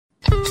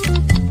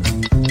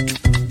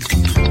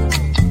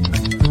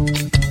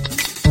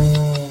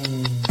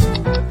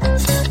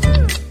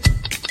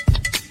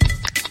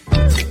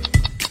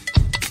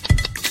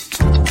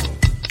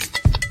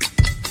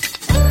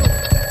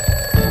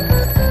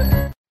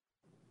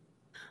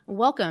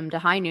Welcome to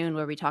High Noon,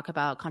 where we talk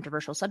about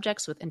controversial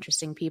subjects with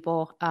interesting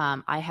people.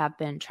 I have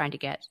been trying to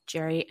get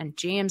Jerry and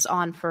James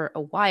on for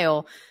a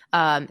while.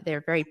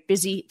 They're very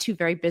busy, two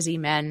very busy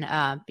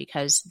men,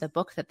 because the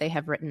book that they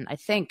have written, I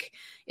think,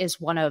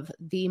 is one of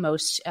the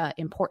most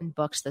important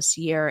books this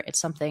year. It's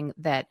something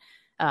that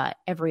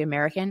every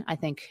American, I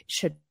think,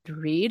 should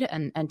read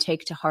and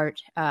take to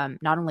heart,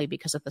 not only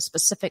because of the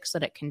specifics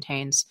that it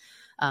contains,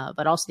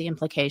 but also the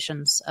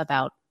implications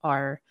about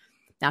our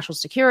national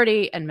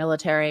security and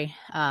military.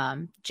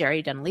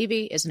 Jerry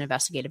Dunleavy is an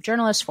investigative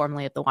journalist,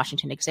 formerly at the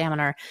Washington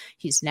Examiner.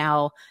 He's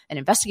now an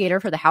investigator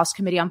for the House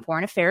Committee on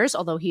Foreign Affairs,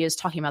 although he is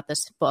talking about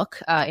this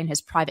book in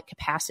his private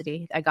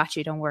capacity. I got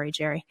you. Don't worry,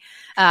 Jerry.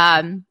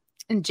 And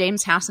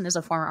James Hasson is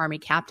a former Army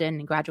captain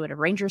and graduate of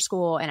Ranger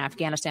School and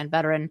Afghanistan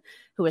veteran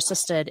who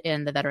assisted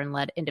in the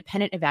veteran-led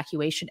independent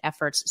evacuation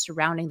efforts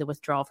surrounding the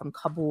withdrawal from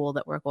Kabul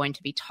that we're going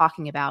to be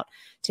talking about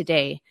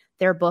today.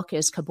 Their book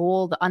is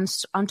Kabul,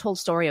 the Untold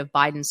Story of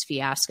Biden's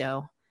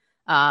Fiasco.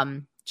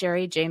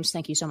 Jerry, James,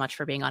 thank you so much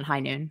for being on High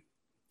Noon.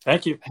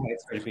 Thank you.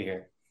 It's great to be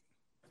here.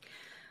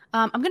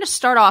 I'm going to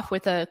start off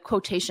with a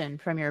quotation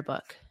from your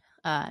book.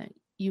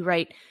 You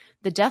write,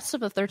 "The deaths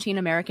of the 13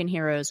 American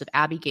heroes of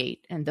Abbey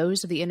Gate and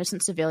those of the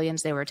innocent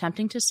civilians they were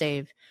attempting to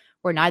save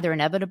were neither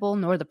inevitable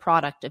nor the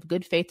product of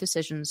good faith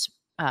decisions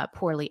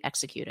poorly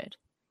executed."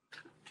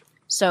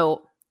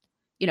 So,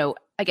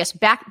 I guess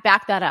back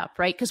that up,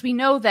 right? Because we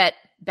know that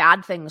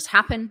bad things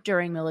happen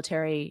during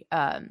military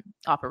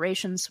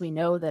operations. We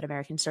know that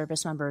American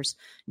service members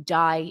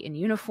die in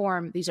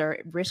uniform. These are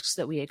risks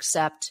that we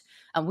accept.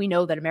 We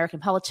know that American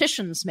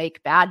politicians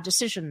make bad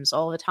decisions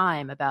all the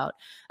time about,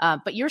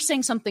 but you're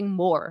saying something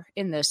more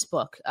in this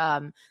book,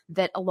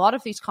 that a lot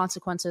of these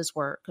consequences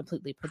were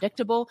completely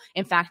predictable.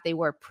 In fact, they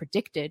were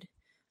predicted,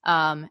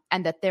 and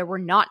that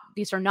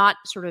these are not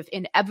sort of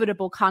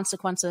inevitable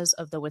consequences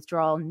of the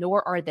withdrawal,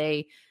 nor are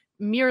they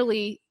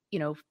merely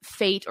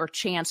fate or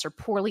chance or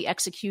poorly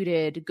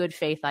executed good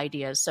faith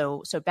ideas.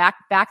 So back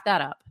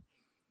that up.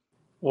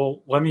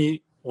 Well, let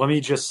me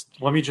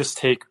just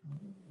take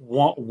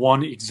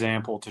one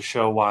example to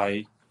show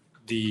why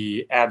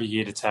the Abbey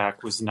Gate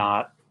attack was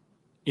not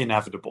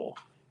inevitable,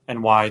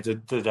 and why the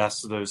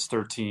deaths of those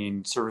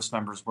 13 service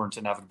members weren't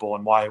inevitable,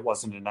 and why it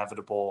wasn't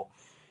inevitable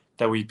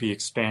that we'd be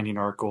expanding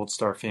our Gold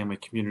Star family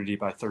community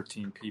by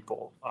 13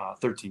 people,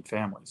 13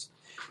 families.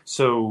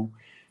 So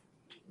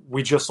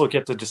we just look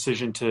at the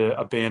decision to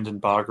abandon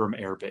Bagram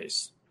Air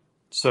Base.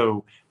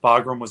 So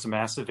Bagram was a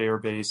massive air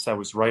base that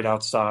was right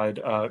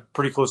outside,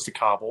 pretty close to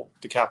Kabul,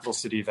 the capital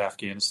city of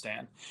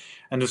Afghanistan.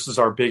 And this was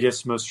our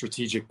biggest, most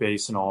strategic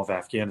base in all of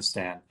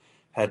Afghanistan.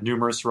 Had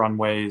numerous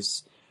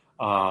runways,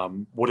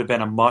 would have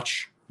been a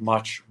much,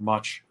 much,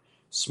 much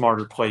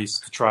smarter place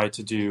to try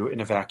to do an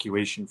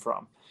evacuation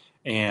from.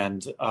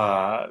 And,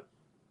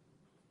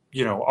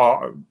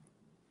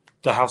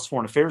 the House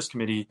Foreign Affairs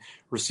Committee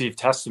received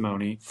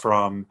testimony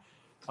from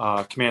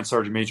Command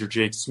Sergeant Major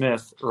Jake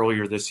Smith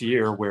earlier this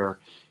year, where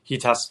he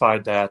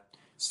testified that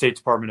State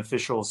Department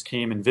officials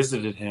came and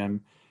visited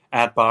him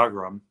at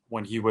Bagram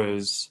when he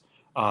was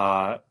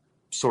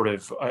sort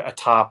of a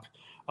top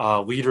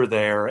leader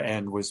there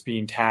and was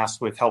being tasked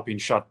with helping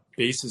shut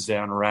bases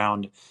down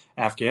around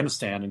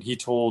Afghanistan. And he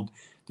told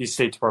these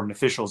State Department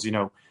officials,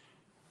 you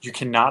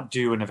cannot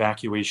do an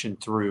evacuation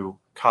through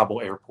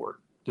Kabul airport.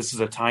 This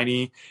is a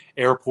tiny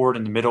airport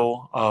in the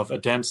middle of a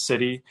dense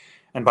city.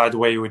 And by the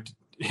way,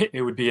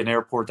 it would be an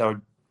airport that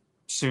would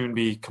soon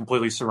be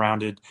completely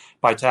surrounded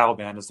by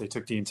Taliban as they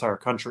took the entire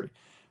country.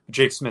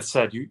 Jake Smith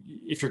said,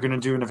 if you're going to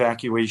do an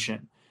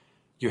evacuation,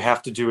 you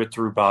have to do it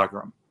through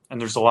Bagram.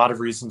 And there's a lot of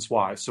reasons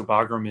why. So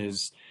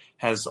Bagram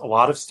has a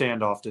lot of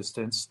standoff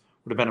distance,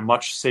 would have been a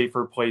much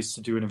safer place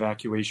to do an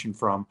evacuation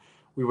from.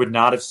 We would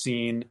not have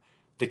seen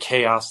the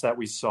chaos that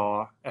we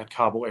saw at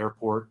Kabul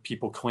airport,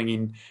 people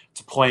clinging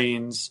to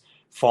planes,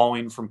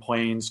 falling from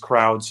planes,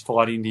 crowds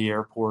flooding the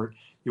airport.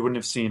 You wouldn't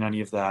have seen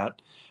any of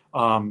that.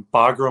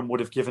 Bagram would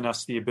have given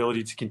us the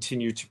ability to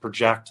continue to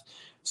project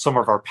some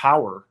of our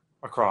power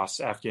across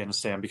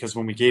Afghanistan, because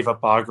when we gave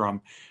up Bagram,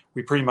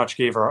 we pretty much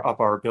gave up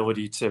our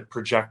ability to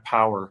project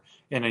power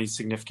in any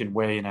significant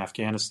way in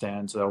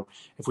Afghanistan. So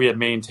if we had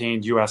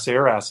maintained U.S.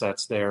 air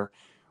assets there,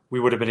 we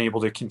would have been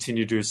able to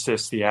continue to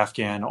assist the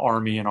Afghan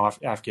army and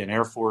Afghan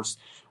Air Force.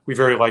 We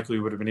very likely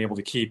would have been able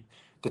to keep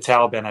the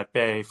Taliban at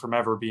bay from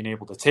ever being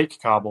able to take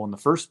Kabul in the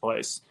first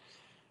place.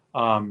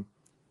 And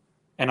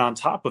on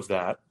top of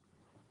that,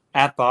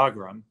 at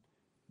Bagram,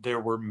 there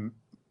were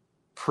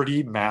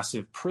pretty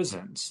massive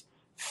prisons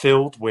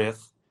filled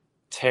with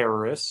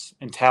terrorists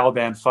and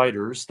Taliban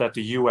fighters that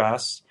the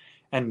U.S.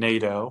 and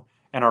NATO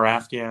and our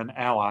Afghan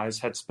allies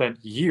had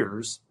spent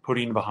years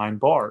putting behind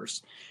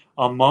bars.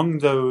 Among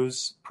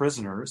those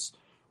prisoners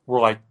were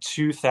like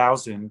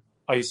 2,000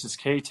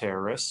 ISIS-K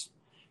terrorists,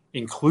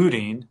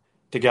 including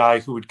the guy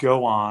who would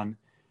go on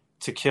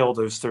to kill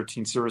those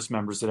 13 service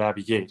members at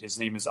Abbey Gate. His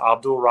name is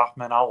Abdul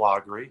Rahman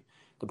al-Lagri.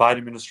 The Biden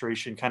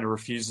administration kind of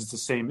refuses to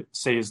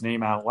say his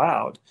name out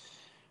loud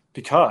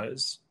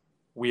because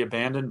we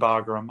abandoned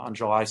Bagram on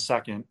July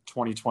 2nd,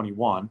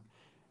 2021,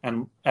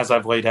 And as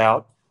I've laid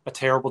out, a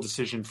terrible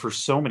decision for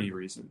so many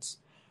reasons.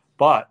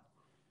 But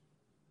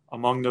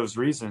among those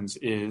reasons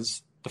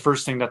is the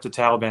first thing that the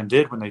Taliban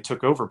did when they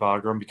took over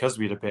Bagram, because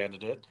we had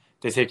abandoned it,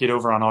 they take it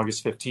over on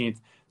August 15th.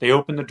 They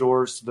open the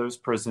doors to those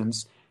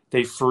prisons.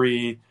 They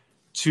free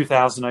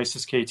 2,000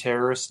 ISIS-K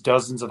terrorists,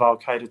 dozens of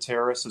al-Qaeda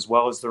terrorists, as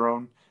well as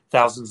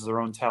thousands of their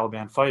own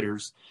Taliban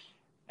fighters.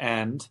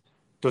 And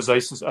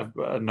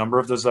a number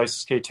of those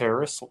ISIS-K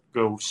terrorists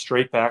go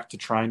straight back to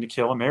trying to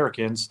kill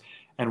Americans,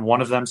 and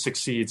one of them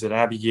succeeds at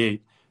Abbey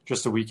Gate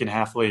just a week and a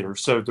half later.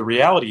 So the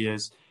reality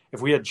is,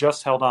 if we had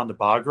just held on to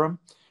Bagram,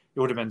 it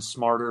would have been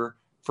smarter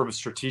from a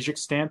strategic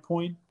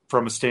standpoint,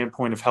 from a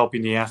standpoint of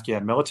helping the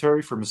Afghan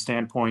military, from a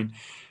standpoint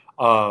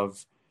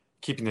of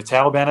keeping the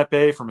Taliban at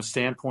bay, from a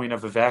standpoint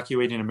of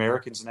evacuating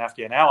Americans and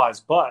Afghan allies.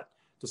 But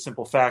the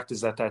simple fact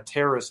is that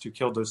terrorist who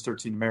killed those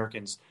 13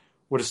 Americans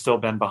would have still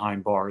been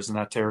behind bars, and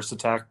that terrorist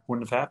attack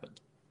wouldn't have happened.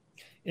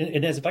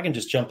 And as if I can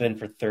just jump in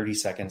for 30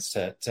 seconds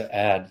to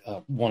add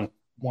one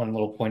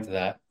little point to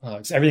that,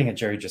 because everything that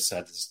Jerry just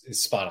said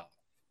is spot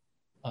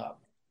on.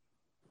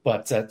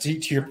 But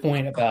to your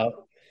point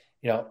about,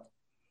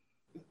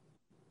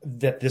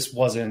 that this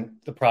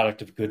wasn't the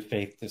product of good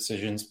faith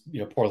decisions,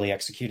 poorly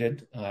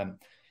executed.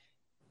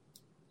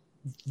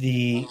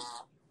 The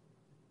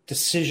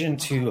decision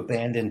to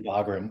abandon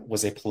Bagram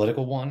was a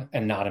political one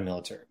and not a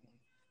military one.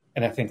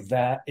 And I think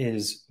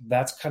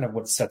that's kind of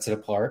what sets it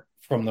apart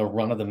from the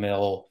run of the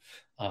mill,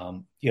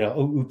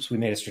 oops, we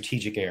made a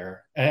strategic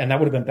error. And that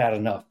would have been bad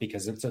enough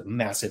because it's a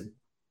massive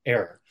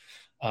error.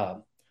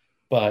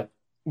 But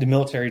the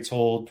military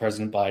told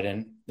President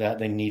Biden that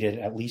they needed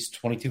at least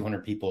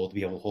 2,200 people to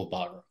be able to hold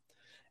Bagram.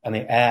 And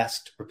they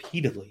asked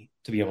repeatedly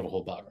to be able to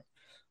hold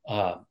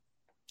Bagram.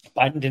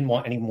 Biden didn't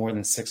want any more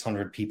than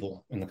 600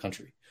 people in the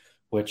country,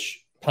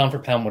 which pound for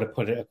pound would have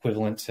put it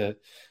equivalent to,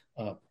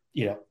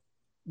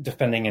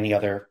 defending any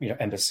other,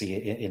 embassy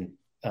in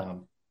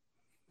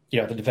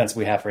the defense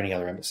we have for any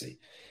other embassy.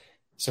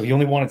 So he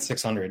only wanted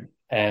 600,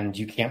 and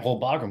you can't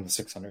hold Bagram with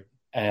 600.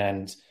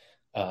 And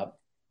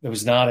it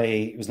was not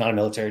a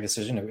military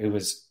decision. It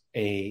was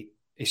a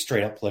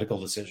straight up political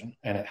decision,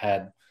 and it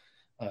had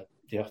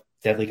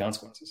deadly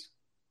consequences.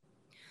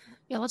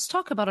 Yeah, let's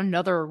talk about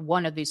another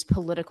one of these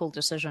political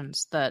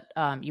decisions that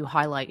you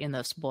highlight in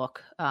this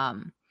book.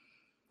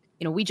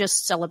 We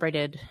just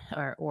celebrated,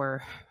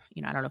 or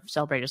I don't know if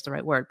celebrate is the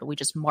right word, but we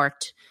just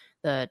marked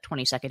the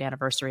 22nd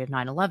anniversary of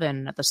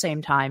 9/11, at the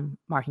same time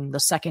marking the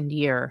second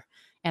year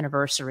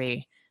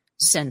anniversary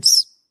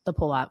since the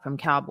pullout from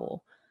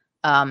Kabul.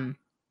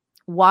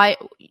 Why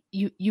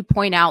you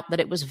point out that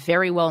it was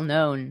very well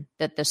known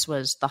that this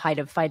was the height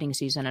of fighting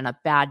season and a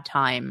bad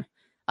time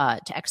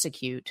to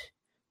execute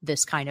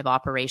this kind of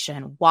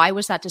operation. Why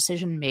was that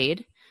decision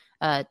made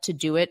to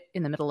do it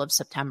in the middle of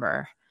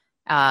September?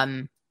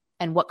 And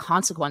what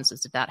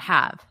consequences did that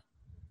have?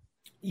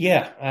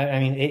 Yeah, I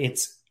mean,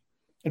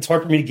 it's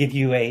hard for me to give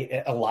you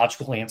a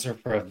logical answer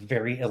for a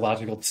very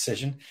illogical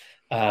decision.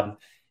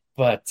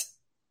 But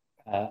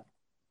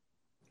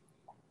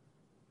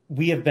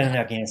we have been in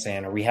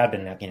Afghanistan, or we have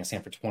been in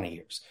Afghanistan for 20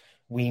 years.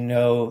 We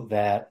know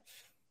that,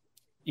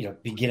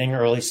 beginning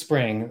early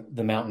spring,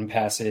 the mountain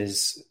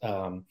passes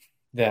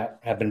that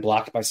have been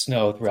blocked by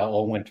snow throughout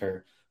all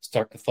winter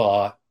start to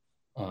thaw.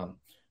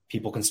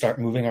 People can start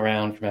moving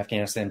around from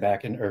Pakistan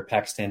back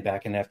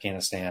in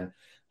Afghanistan.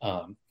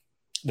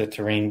 The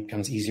terrain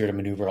becomes easier to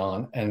maneuver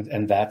on,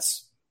 and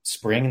that's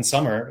spring and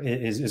summer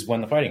is when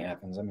the fighting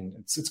happens. I mean,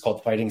 it's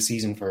called fighting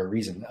season for a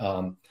reason.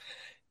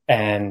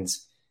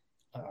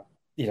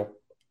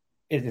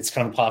 It's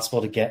kind of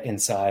impossible to get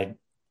inside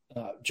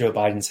Joe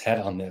Biden's head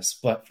on this,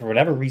 but for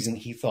whatever reason,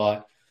 he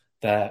thought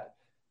that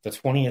the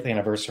 20th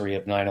anniversary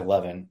of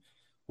 9/11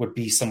 would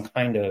be some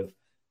kind of,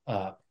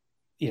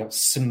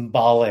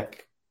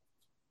 symbolic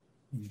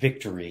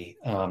victory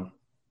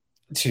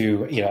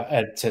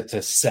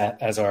to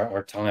set as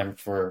our time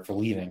for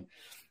leaving.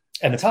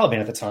 And the Taliban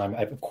at the time,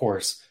 of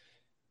course,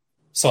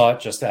 saw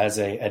it just as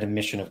an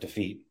admission of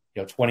defeat.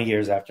 20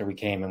 years after we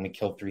came and we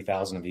killed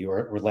 3,000 of you,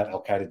 or let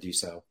al-Qaeda do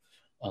so.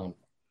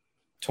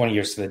 20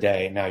 years to the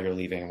day, now you're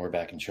leaving and we're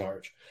back in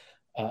charge.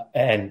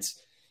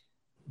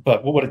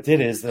 But what it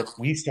did is that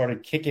we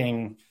started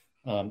kicking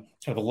kind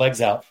of the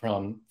legs out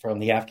from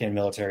the Afghan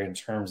military in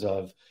terms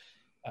of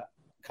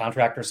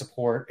contractor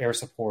support, air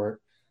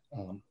support,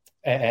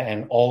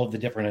 and all of the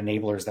different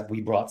enablers that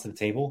we brought to the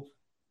table,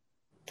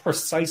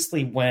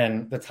 precisely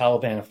when the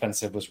Taliban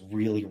offensive was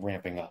really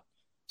ramping up.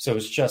 So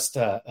it's just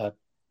a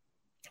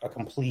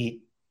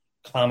complete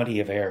comedy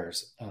of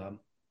errors.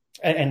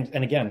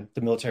 And again,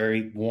 the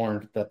military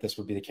warned that this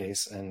would be the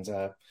case, and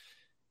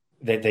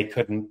they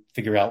couldn't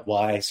figure out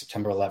why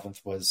September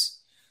 11th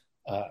was,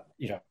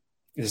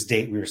 this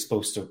date we were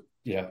supposed to,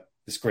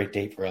 this great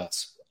date for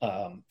us.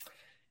 And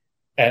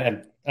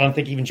I don't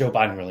think even Joe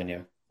Biden really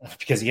knew,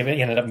 because he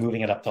ended up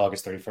moving it up to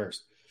August 31st.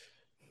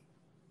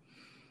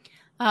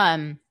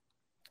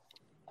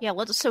 Yeah.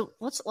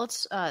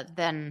 Let's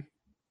then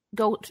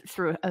go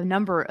through a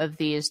number of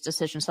these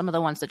decisions. Some of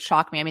the ones that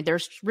shock me. I mean,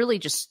 there's really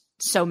just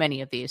so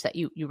many of these that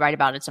you write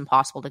about. It's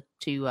impossible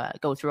to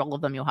go through all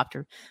of them. You'll have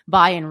to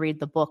buy and read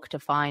the book to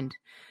find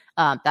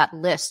that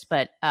list.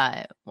 But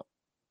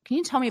can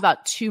you tell me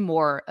about two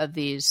more of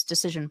these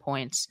decision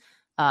points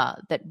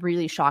that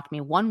really shocked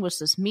me? One was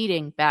this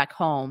meeting back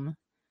home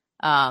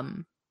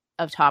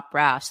of top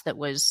brass that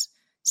was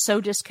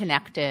so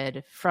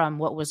disconnected from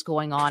what was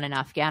going on in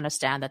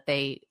Afghanistan that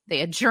they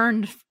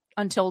adjourned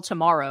until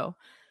tomorrow,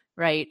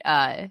 right?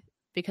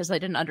 Because they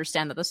didn't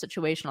understand that the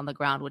situation on the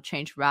ground would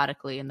change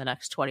radically in the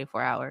next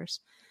 24 hours.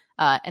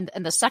 And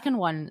the second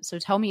one, so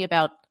tell me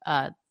about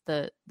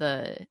the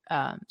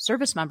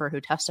service member who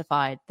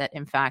testified that,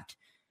 in fact,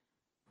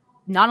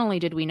 not only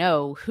did we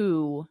know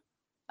who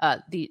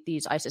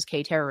these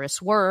ISIS-K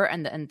terrorists were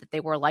and that they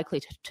were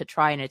likely to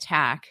try and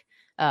attack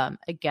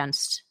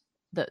against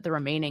the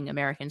remaining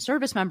American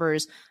service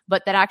members,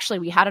 but that actually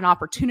we had an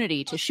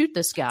opportunity to shoot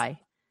this guy,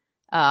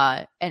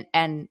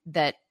 and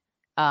that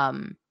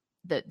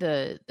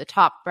the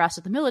top brass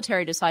of the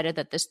military decided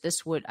that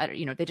this would,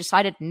 they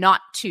decided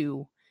not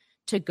to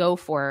go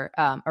for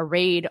a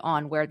raid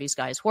on where these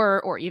guys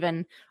were, or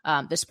even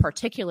this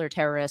particular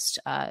terrorist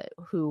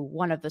who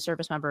one of the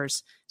service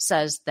members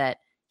says that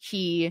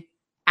he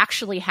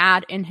actually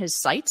had in his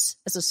sights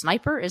as a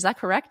sniper. Is that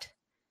correct?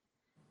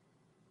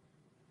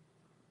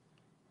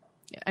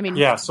 I mean,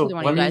 yeah. So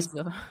let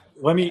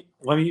me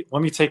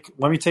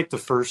take the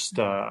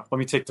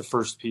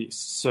first piece.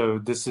 So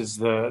this is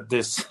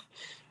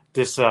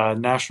this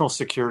National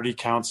Security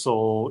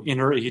Council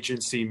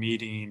interagency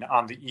meeting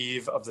on the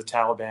eve of the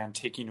Taliban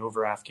taking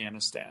over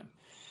Afghanistan.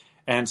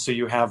 And so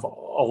you have a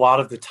lot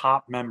of the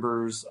top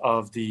members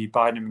of the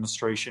Biden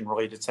administration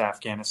related to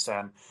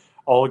Afghanistan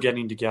all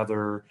getting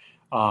together.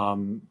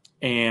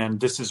 And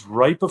this is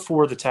right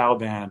before the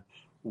Taliban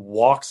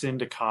walks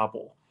into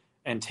Kabul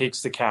and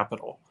takes the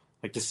capital.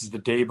 Like, this is the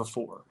day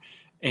before.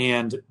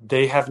 And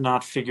they have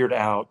not figured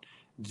out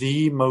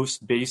the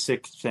most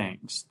basic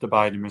things. The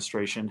Biden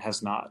administration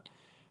has not.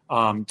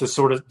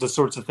 The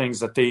sorts of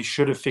things that they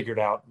should have figured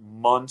out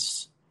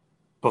months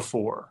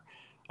before.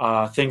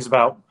 Things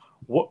about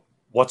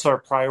what's our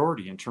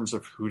priority in terms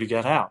of who to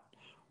get out.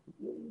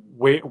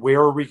 Where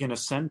are we going to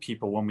send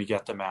people when we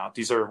get them out?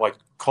 These are like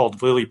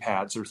called lily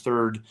pads, or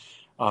third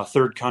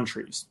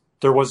countries.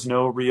 There was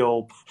no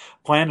real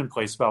plan in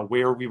place about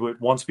where we would,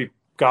 once we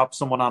got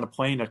someone on a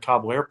plane at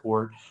Kabul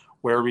airport,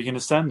 where are we going to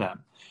send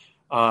them?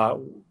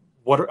 How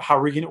are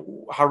we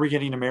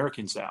getting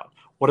Americans out?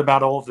 What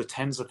about all of the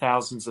tens of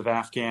thousands of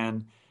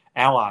Afghan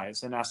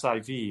allies and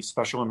SIV,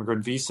 special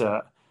immigrant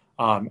visa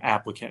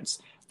applicants?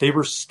 They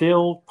were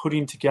still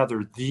putting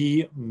together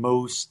the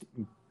most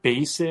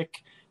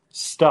basic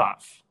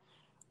stuff,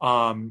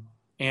 and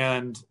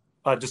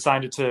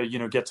decided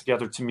to get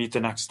together to meet the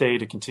next day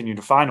to continue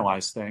to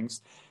finalize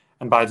things.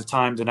 And by the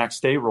time the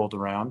next day rolled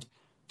around,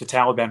 the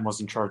Taliban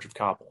was in charge of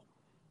Kabul,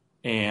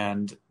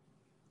 and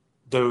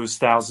those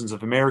thousands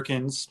of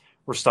Americans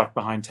were stuck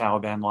behind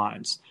Taliban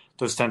lines.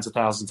 Those tens of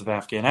thousands of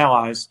Afghan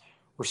allies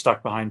were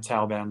stuck behind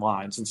Taliban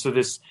lines. And so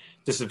this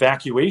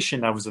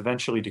evacuation that was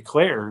eventually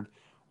declared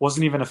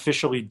wasn't even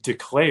officially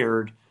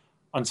declared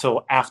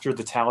until after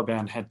the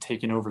Taliban had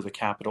taken over the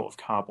capital of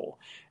Kabul.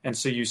 And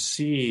so you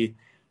see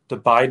the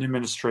Biden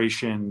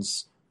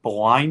administration's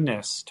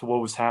blindness to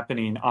what was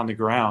happening on the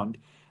ground,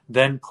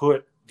 then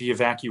put the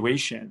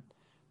evacuation,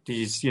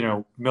 these,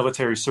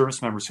 military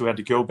service members who had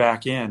to go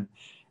back in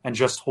and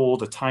just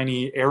hold a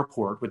tiny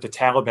airport with the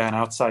Taliban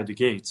outside the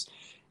gates.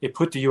 It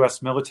put the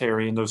U.S.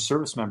 military and those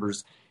service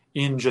members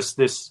in just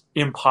this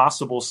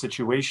impossible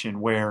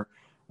situation where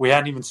we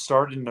hadn't even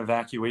started an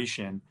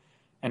evacuation,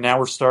 and now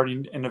we're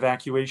starting an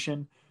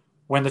evacuation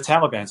when the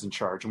Taliban's in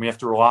charge, and we have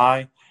to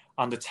rely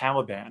on the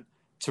Taliban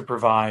to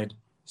provide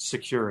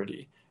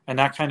security. And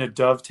that kind of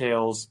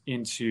dovetails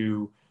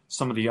into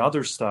some of the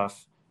other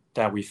stuff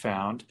that we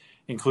found,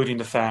 including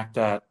the fact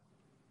that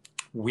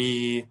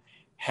we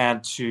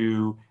had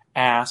to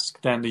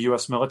ask, then the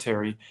U.S.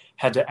 military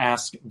had to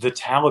ask the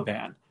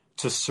Taliban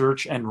to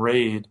search and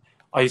raid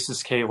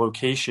ISIS-K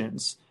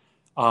locations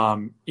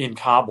in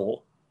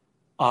Kabul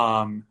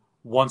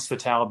once the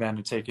Taliban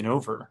had taken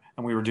over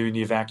and we were doing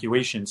the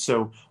evacuation.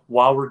 So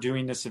while we're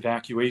doing this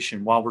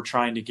evacuation, while we're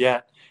trying to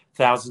get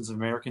thousands of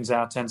Americans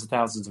out, tens of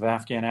thousands of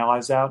Afghan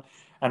allies out,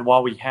 and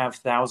while we have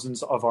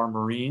thousands of our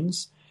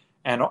Marines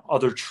and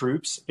other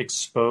troops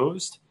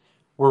exposed,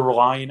 we're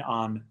relying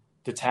on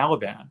the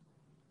Taliban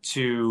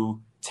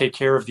to take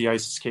care of the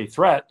ISIS-K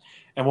threat.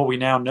 And what we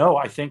now know,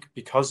 I think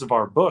because of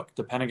our book,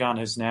 the Pentagon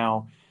has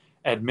now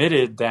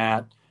admitted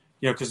that,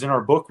 because in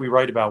our book we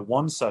write about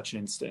one such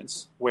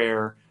instance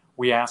where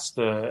we asked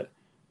the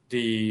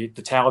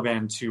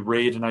Taliban to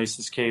raid an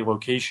ISIS-K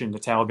location. The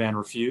Taliban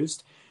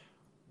refused.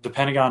 The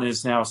Pentagon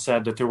has now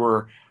said that there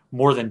were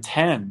more than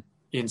 10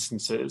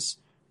 instances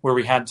where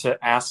we had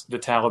to ask the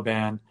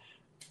Taliban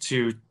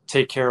to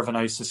take care of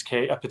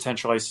a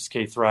potential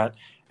ISIS-K threat,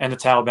 and the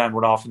Taliban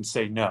would often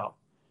say no.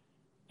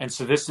 And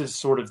so this is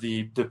sort of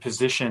the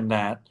position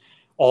that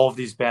all of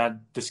this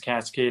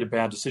cascade of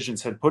bad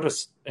decisions had put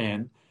us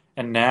in,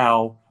 and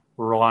now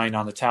were relying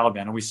on the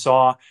Taliban. And we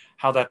saw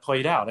how that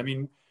played out. I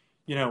mean,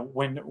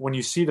 when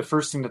you see the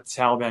first thing that the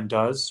Taliban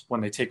does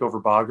when they take over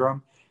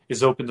Bagram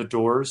is open the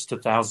doors to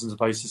thousands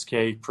of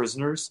ISIS-K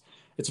prisoners,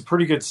 it's a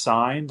pretty good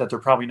sign that they're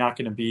probably not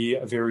going to be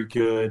a very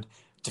good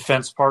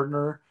defense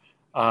partner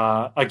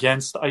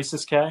against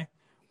ISIS-K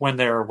when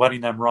they're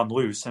letting them run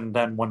loose. And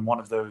then when one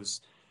of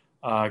those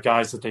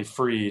guys that they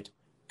freed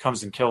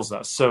comes and kills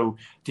us. So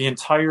the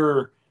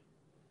entire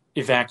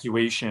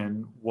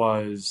evacuation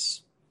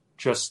was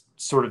just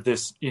sort of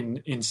this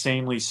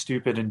insanely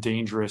stupid and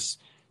dangerous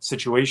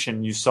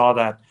situation. You saw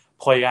that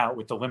play out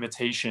with the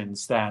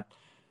limitations that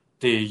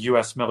the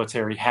U.S.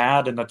 military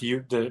had, and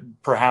that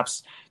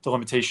perhaps the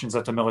limitations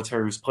that the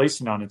military was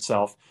placing on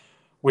itself,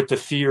 with the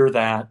fear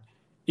that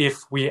if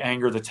we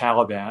anger the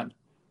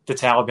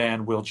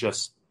Taliban will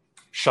just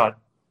shut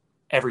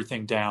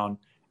everything down,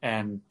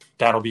 and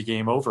that'll be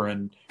game over,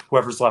 and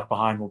whoever's left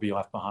behind will be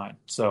left behind.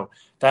 So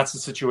that's the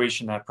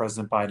situation that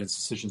President Biden's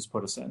decisions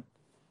put us in.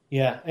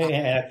 Yeah,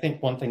 and I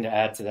think one thing to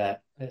add to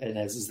that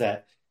is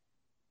that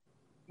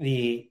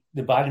the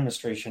Biden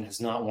administration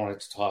has not wanted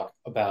to talk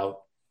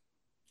about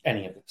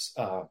any of this.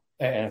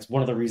 And it's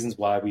one of the reasons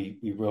why we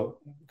wrote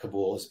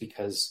Kabul, is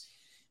because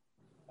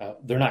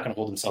they're not going to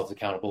hold themselves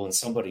accountable, and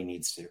somebody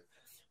needs to.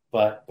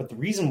 But the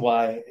reason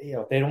why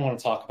they don't want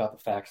to talk about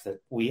the fact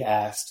that we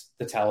asked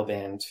the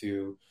Taliban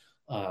to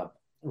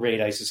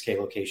raid ISIS-K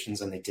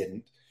locations and they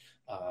didn't,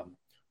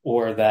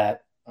 or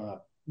that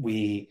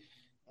we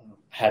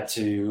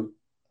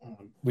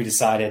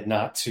decided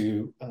not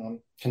to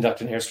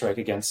conduct an airstrike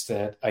against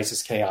an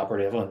ISIS-K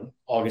operative on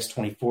August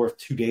 24th,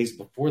 2 days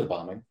before the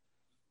bombing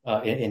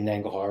in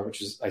Nangarhar,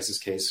 which is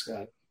ISIS-K's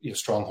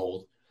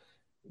stronghold,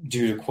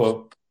 due to,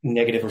 quote,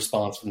 negative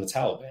response from the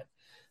Taliban.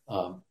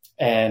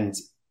 And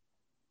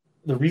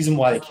the reason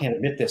why they can't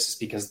admit this is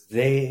because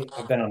they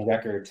have been on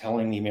record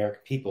telling the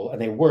American people,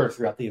 and they were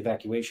throughout the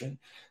evacuation,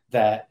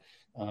 that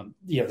the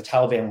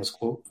Taliban was,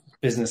 quote,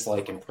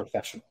 businesslike and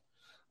professional,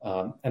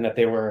 and that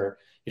they were,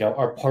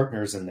 our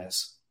partners in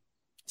this.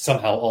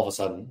 Somehow, all of a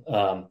sudden,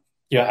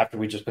 after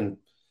we'd just been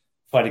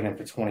fighting them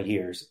for 20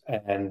 years,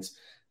 and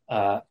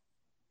to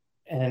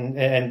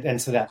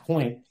that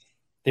point,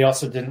 they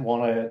also didn't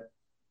want to,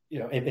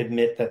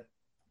 admit that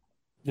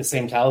the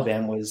same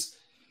Taliban was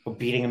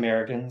beating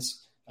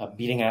Americans,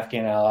 beating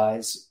Afghan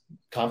allies,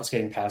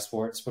 confiscating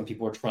passports when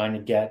people were trying to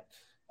get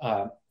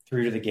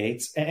through to the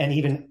gates, and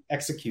even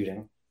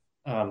executing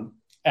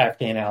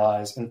Afghan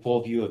allies in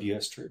full view of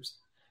U.S. troops.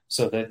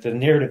 So that the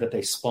narrative that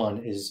they spun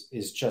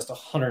is just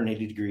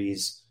 180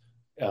 degrees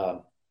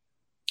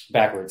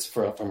backwards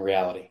from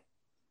reality,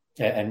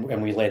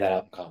 and we lay that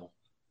out in Kabul.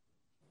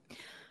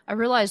 I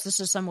realize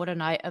this is somewhat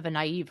of a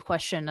naive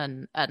question,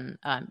 and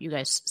you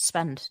guys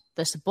spend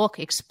this book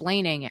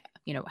explaining,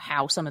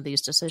 how some of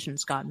these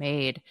decisions got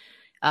made.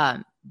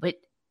 But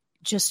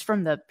just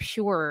from the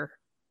pure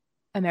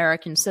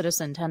American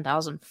citizen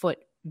 10,000 foot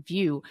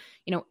view,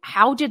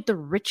 how did the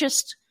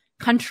richest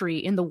country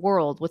in the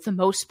world with the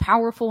most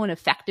powerful and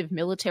effective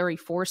military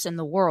force in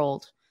the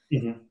world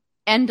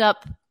end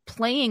up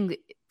playing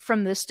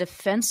from this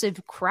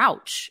defensive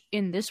crouch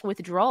in this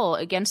withdrawal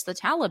against the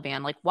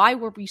Taliban? Like, why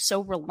were we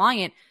so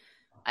reliant?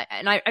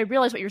 And I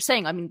realize what you're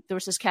saying. I mean, there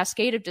was this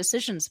cascade of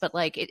decisions, but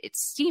it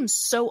seems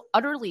so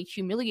utterly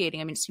humiliating.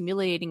 I mean, it's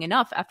humiliating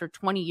enough after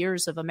 20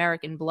 years of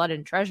American blood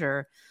and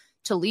treasure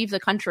to leave the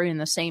country in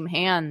the same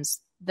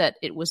hands that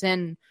it was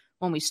in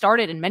when we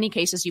started. In many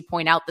cases, you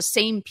point out the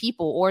same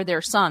people or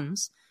their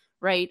sons,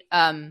 right?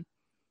 And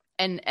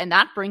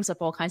that brings up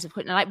all kinds of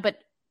but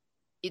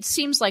it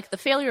seems like the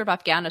failure of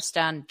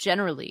Afghanistan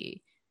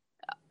generally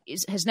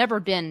has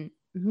never been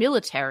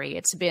military.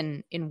 It's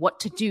been in what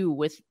to do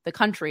with the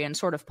country and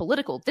sort of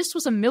political. This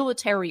was a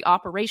military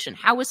operation.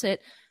 How is it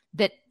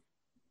that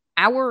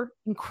our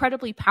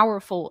incredibly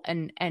powerful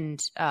and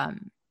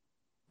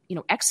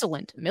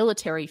excellent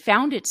military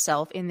found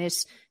itself in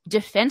this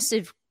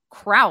defensive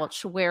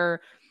crouch where,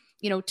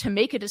 to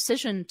make a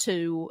decision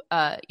to,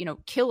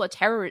 kill a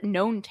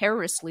known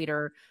terrorist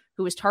leader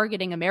who was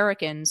targeting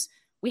Americans,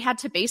 we had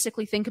to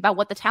basically think about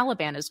what the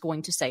Taliban is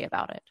going to say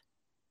about it.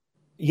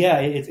 Yeah,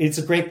 it's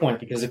a great point,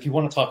 because if you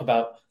want to talk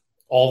about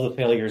all the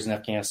failures in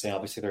Afghanistan,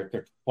 obviously there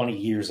are 20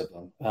 years of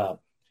them.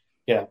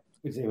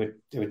 It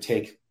would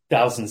take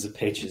thousands of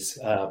pages,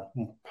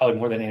 probably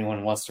more than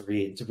anyone wants to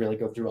read, to really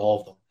go through all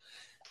of them.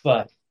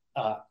 But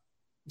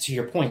to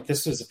your point,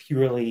 this was a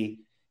purely,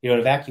 an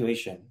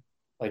evacuation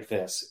like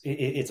this.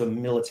 It's a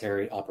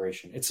military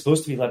operation. It's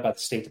supposed to be led by the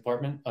State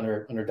Department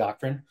under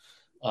doctrine.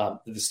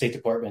 The State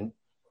Department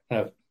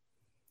kind of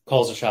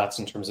calls the shots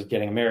in terms of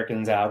getting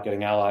Americans out,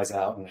 getting allies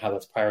out, and how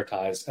that's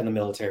prioritized, and the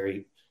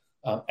military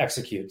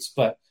executes.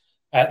 But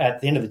at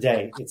the end of the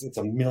day, it's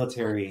a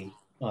military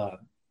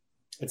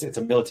it's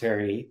a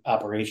military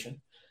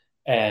operation,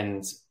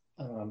 and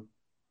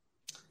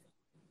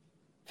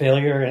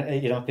failure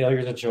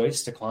is a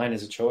choice. Decline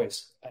is a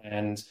choice,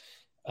 and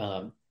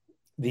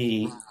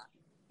the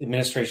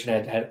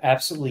administration had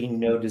absolutely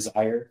no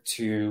desire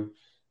to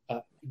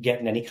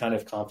get in any kind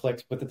of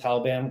conflict with the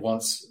Taliban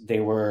once they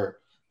were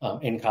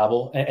in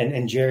Kabul.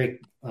 And Jerry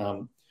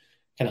can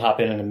hop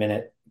in a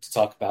minute to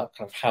talk about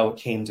kind of how it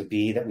came to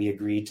be that we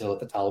agreed to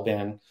let the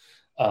Taliban,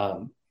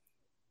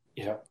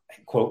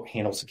 quote,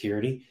 handle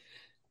security.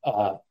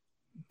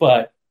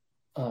 But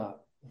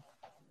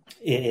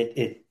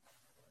there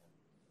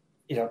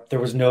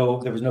was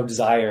no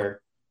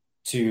desire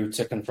to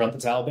confront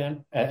the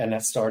Taliban, and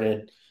that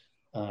started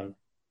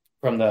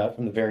from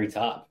the very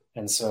top.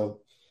 And so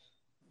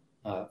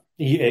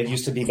it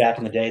used to be back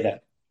in the day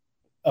that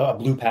a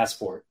blue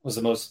passport was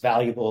the most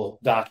valuable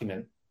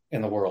document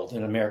in the world,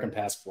 an American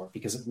passport,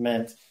 because it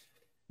meant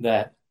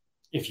that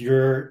if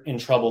you're in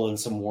trouble in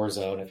some war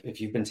zone, if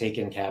you've been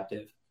taken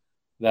captive,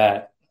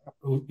 that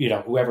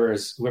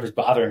whoever's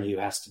bothering you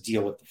has to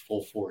deal with the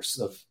full force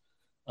of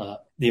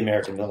the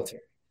American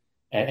military.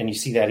 And you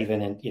see that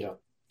even in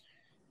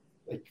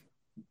like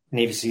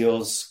Navy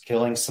SEALs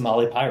killing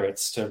Somali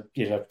pirates to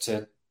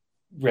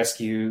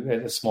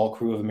rescue a small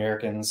crew of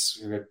Americans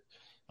who were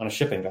on a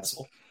shipping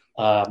vessel.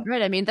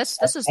 Right. I mean, this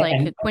is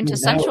like a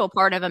quintessential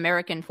part of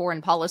American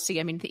foreign policy.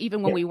 I mean,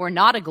 even when we were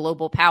not a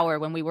global power,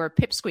 when we were a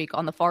pipsqueak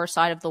on the far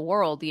side of the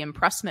world, the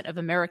impressment of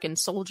American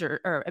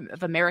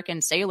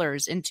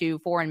sailors into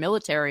foreign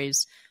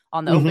militaries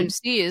on the open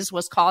seas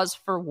was cause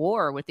for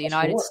war with the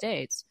United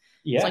States.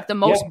 Yeah. It's like the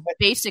most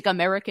basic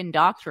American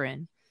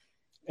doctrine.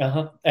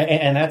 And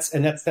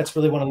that's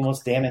really one of the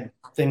most damning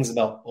things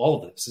about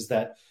all of this, is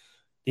that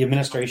the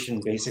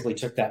administration basically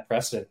took that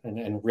precedent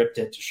and ripped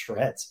it to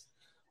shreds.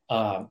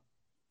 And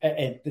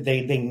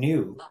they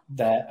knew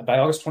that by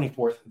August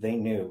 24th, they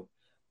knew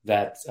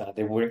that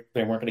they weren't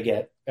going to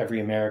get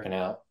every American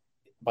out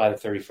by the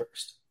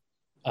 31st.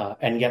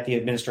 And yet the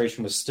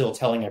administration was still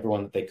telling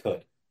everyone that they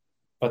could.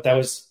 But that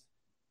was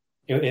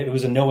it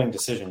was a knowing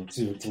decision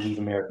to leave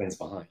Americans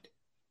behind.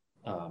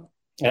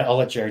 And I'll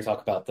let Jerry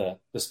talk about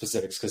the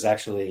specifics, because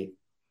actually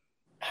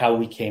how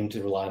we came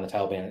to rely on the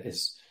Taliban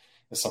is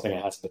something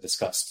that hasn't been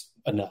discussed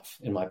enough,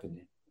 in my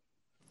opinion.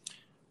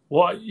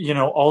 Well,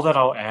 all that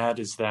I'll add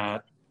is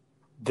that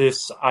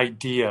this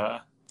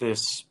idea,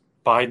 this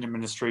Biden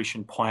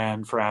administration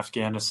plan for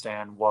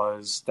Afghanistan,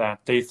 was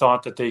that they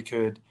thought that they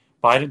could,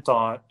 Biden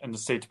thought, and the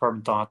State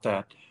Department thought,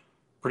 that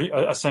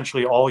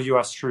essentially all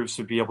U.S. troops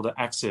would be able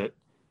to exit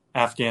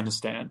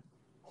Afghanistan,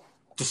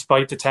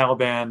 despite the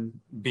Taliban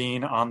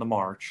being on the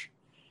march,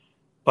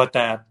 but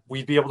that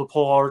we'd be able to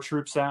pull our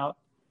troops out,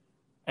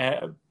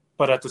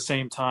 but at the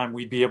same time,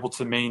 we'd be able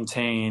to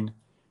maintain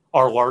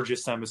our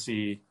largest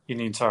embassy in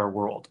the entire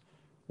world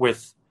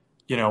with,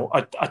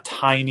 a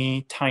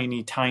tiny,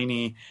 tiny,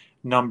 tiny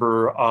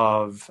number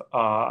of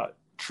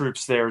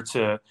troops there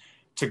to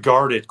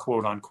guard it,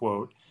 quote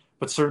unquote,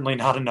 but certainly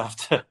not enough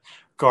to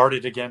guard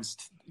it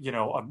against,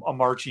 a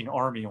marching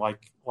army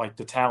like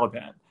the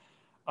Taliban.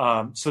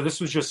 So this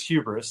was just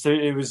hubris.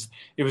 It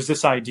was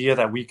this idea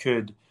that we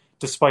could,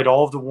 despite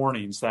all of the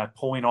warnings that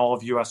pulling all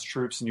of U.S.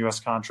 troops and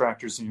U.S.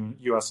 contractors and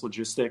U.S.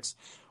 logistics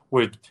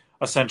would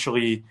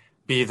essentially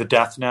be the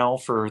death knell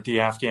for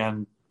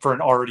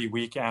an already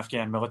weak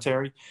Afghan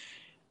military.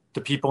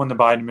 The people in the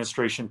Biden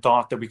administration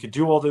thought that we could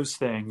do all those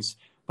things,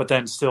 but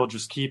then still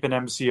just keep an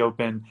embassy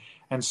open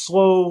and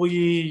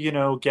slowly,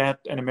 get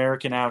an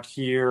American out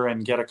here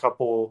and get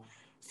a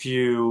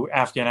few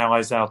Afghan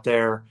allies out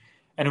there.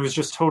 And it was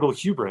just total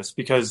hubris,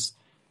 because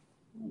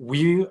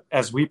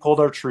as we pulled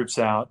our troops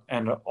out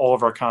and all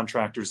of our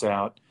contractors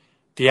out,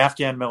 the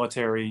Afghan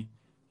military,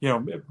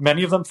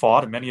 many of them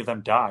fought and many of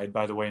them died,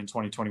 by the way, in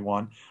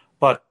 2021.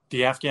 But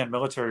the Afghan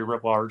military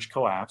writ large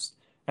collapsed,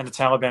 and the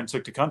Taliban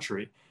took the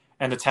country.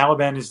 And the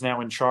Taliban is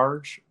now in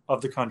charge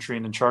of the country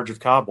and in charge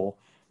of Kabul.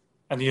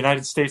 And the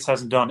United States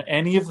hasn't done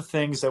any of the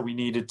things that we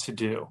needed to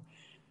do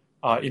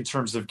in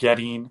terms of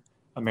getting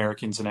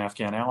Americans and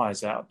Afghan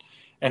allies out.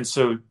 And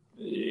so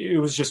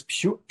it was just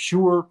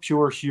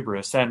pure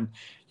hubris. And,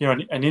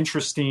 an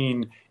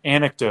interesting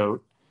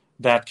anecdote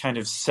that kind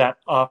of set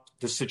up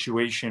the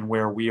situation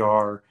where we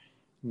are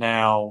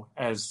now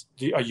as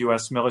a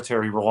U.S.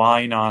 military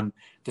relying on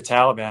the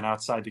Taliban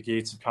outside the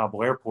gates of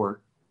Kabul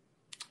airport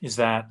is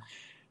that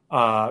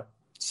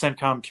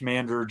CENTCOM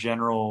Commander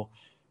General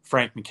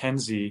Frank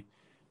McKenzie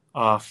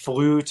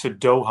flew to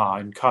Doha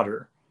in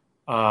Qatar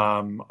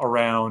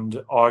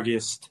around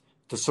August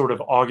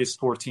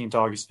 14th,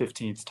 August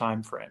 15th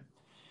timeframe,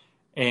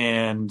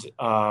 and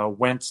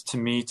went to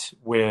meet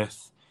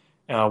with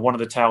one of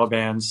the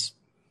Taliban's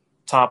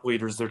top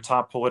leaders, their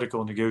top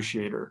political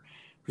negotiator,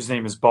 whose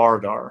name is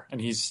Baradar,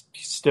 and he's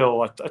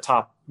still a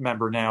top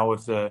member now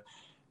of the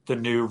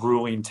new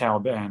ruling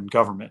Taliban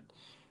government.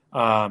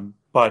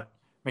 But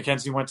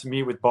McKenzie went to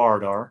meet with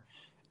Baradar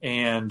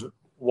and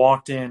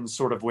walked in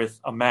sort of with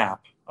a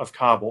map of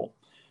Kabul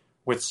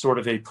with sort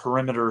of a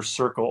perimeter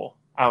circle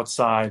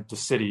outside the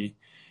city,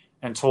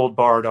 and told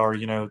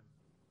Baradar,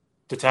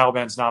 the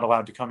Taliban's not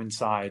allowed to come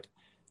inside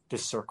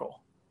this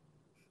circle.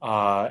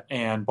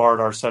 And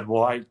Baradar said,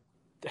 well, I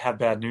have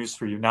bad news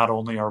for you. Not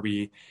only are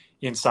we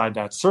inside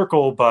that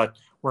circle, but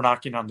we're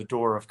knocking on the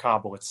door of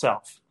Kabul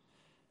itself.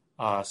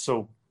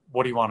 So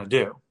what do you want to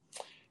do?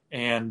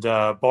 And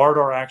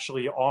Baradar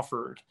actually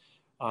offered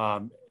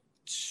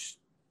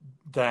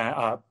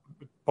that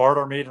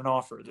Bardar made an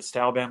offer, this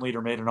Taliban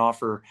leader made an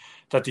offer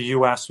that the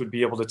U.S. would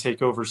be able to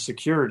take over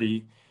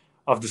security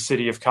of the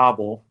city of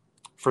Kabul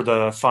for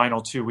the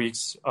final 2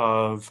 weeks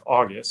of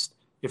August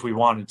if we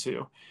wanted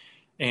to.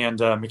 And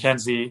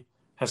McKenzie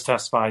has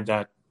testified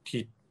that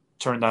he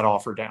turned that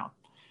offer down.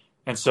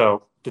 And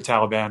so the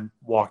Taliban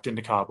walked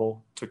into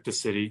Kabul, took the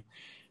city,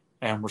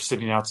 and were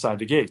sitting outside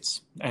the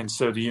gates. And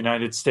so the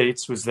United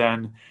States was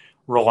then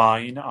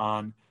relying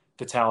on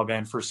the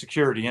Taliban for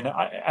security. And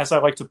as I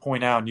like to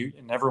point out,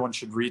 and everyone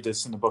should read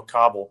this in the book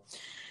Kabul,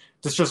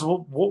 this just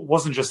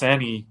wasn't just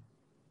any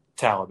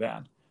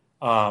Taliban.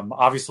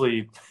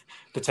 Obviously,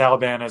 the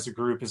Taliban as a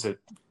group is a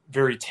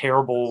very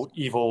terrible,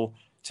 evil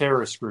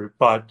terrorist group,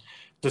 but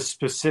the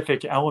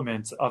specific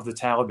element of the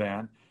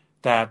Taliban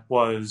that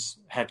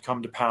had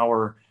come to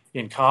power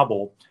in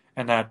Kabul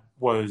and that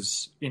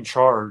was in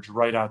charge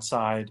right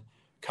outside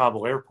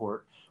Kabul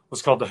airport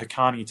was called the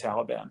Haqqani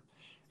Taliban.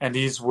 And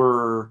these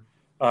were,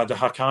 the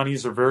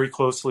Haqqanis are very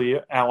closely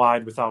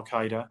allied with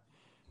Al-Qaeda.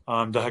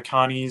 The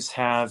Haqqanis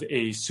have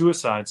a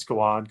suicide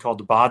squad called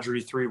the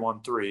Badri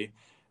 313,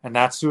 and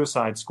that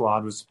suicide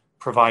squad was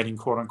providing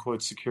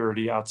quote-unquote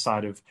security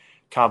outside of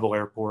Kabul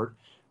airport.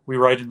 We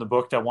write in the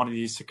book that one of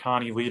these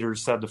Haqqani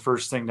leaders said the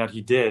first thing that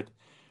he did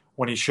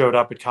when he showed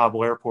up at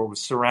Kabul airport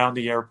was surround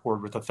the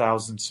airport with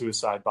 1,000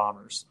 suicide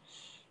bombers.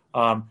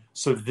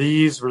 So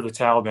these were the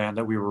Taliban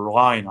that we were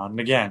relying on. And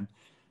again,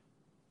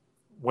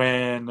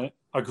 when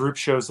a group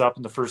shows up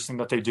and the first thing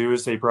that they do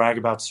is they brag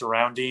about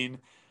surrounding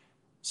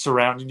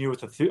you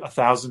with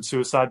 1,000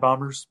 suicide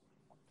bombers,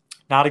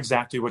 not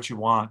exactly what you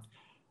want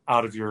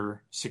out of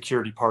your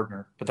security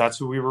partner, but that's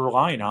who we were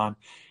relying on.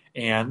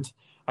 And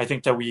I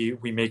think that we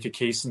make a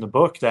case in the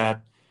book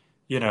that,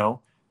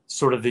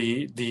 sort of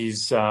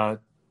these Haqqani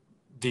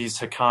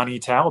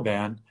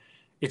Taliban,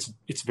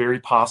 it's very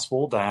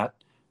possible that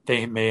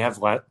they may have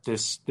let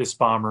this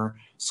bomber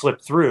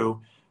slip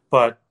through,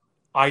 but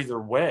either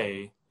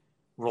way,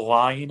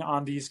 relying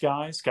on these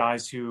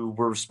guys who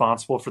were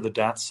responsible for the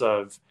deaths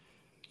of,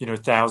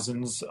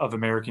 thousands of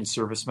American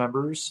service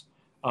members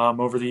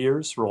over the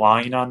years,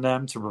 relying on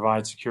them to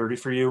provide security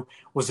for you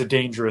was a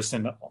dangerous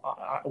and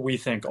we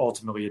think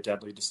ultimately a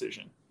deadly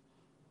decision.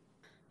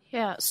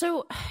 Yeah.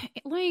 So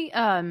let me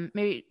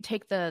maybe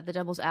take the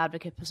devil's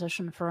advocate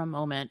position for a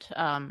moment.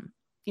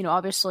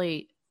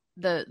 Obviously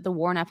the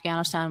war in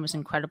Afghanistan was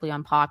incredibly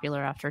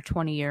unpopular after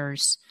 20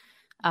 years.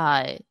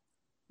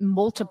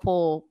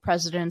 Multiple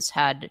presidents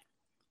had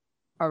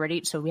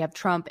already, so we have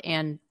Trump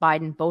and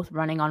Biden both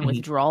running on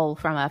withdrawal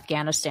from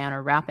Afghanistan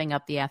or wrapping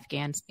up the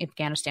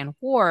Afghanistan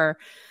war.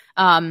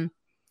 And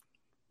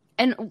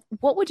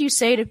what would you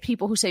say to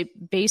people who say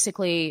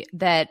basically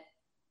that,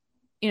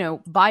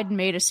 Biden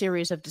made a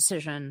series of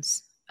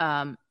decisions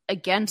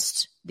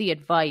against the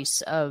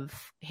advice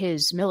of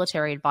his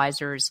military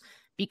advisors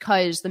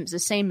because the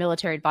same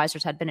military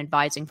advisors had been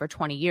advising for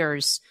 20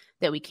 years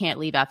that we can't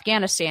leave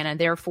Afghanistan. And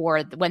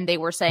therefore, when they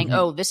were saying,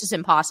 oh, this is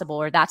impossible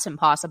or that's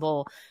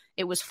impossible,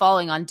 it was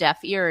falling on deaf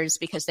ears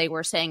because they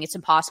were saying it's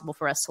impossible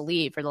for us to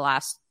leave for the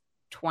last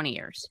 20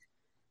 years.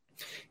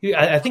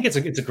 Yeah, I think it's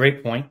a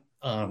great point.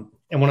 And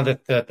one of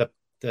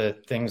the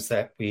things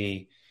that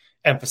we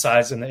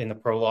emphasize in the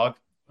prologue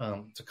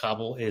to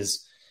Kabul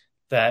is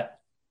that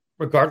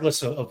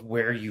regardless of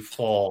where you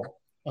fall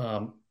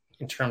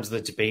in terms of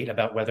the debate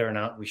about whether or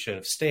not we should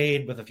have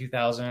stayed with a few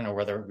thousand or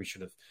whether we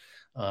should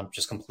have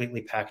just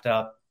completely packed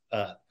up,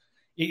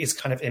 is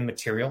kind of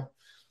immaterial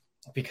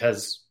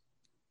because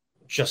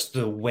just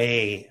the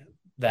way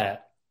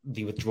that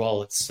the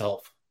withdrawal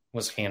itself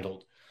was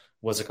handled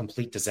was a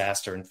complete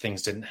disaster and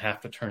things didn't have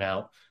to turn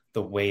out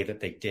the way that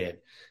they did.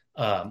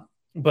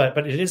 But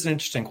it is an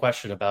interesting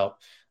question about,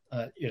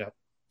 I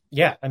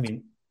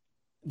mean,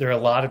 there are a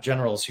lot of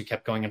generals who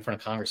kept going in front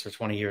of Congress for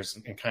 20 years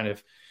and kind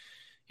of,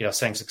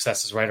 saying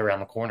success is right around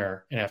the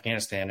corner in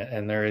Afghanistan.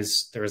 And there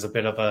is a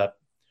bit of a,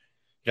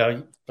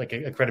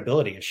 a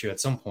credibility issue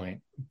at some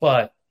point.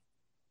 But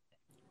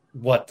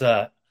what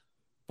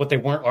they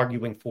weren't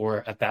arguing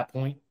for at that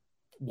point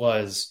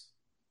was,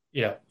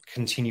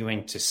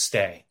 continuing to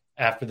stay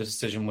after the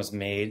decision was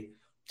made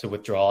to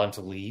withdraw and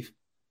to leave.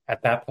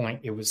 At that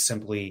point, it was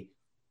simply,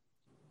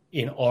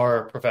 in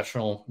our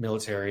professional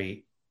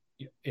military,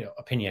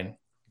 opinion,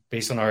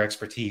 based on our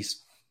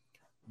expertise,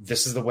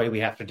 this is the way we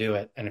have to do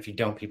it. And if you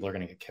don't, people are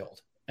going to get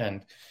killed.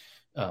 And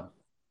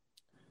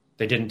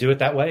they didn't do it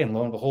that way. And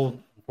lo and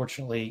behold,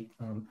 unfortunately,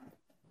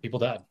 people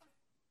died.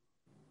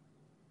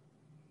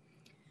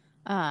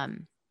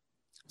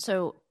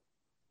 So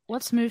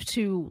let's move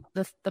to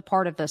the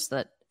part of this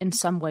that in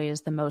some way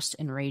is the most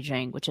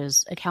enraging, which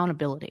is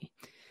accountability.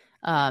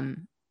 How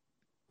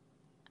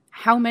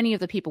many of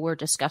the people we're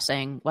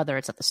discussing, whether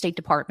it's at the State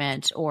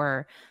Department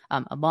or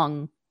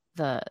among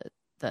the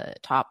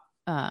top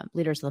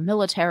leaders of the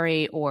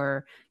military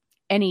or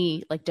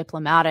any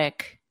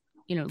diplomatic,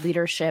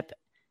 leadership,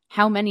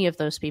 how many of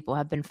those people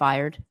have been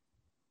fired?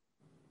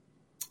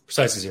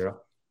 Precisely zero.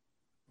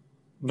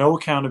 No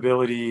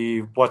accountability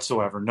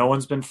whatsoever. No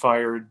one's been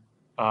fired.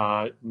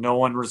 No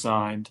one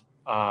resigned.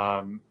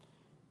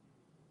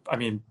 I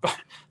mean,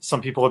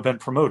 some people have been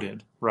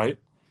promoted, right?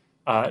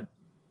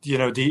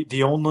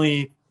 The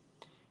only,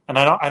 and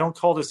I don't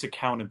call this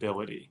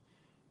accountability,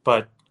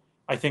 but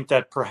I think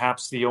that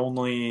perhaps the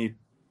only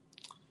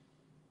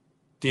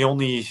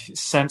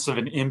sense of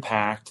an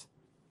impact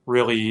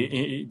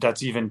really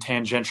that's even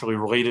tangentially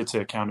related to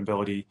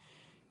accountability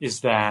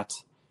is that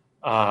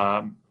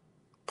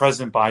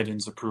President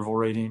Biden's approval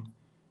rating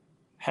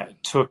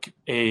took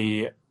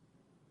an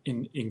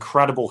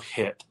incredible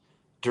hit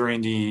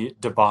during the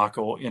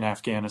debacle in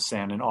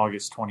Afghanistan in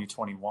August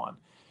 2021.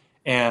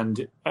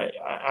 And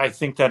I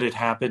think that it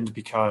happened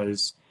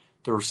because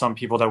there were some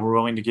people that were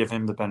willing to give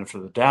him the benefit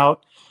of the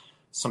doubt.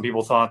 Some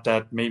people thought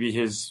that maybe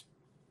his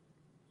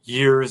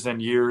years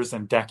and years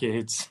and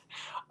decades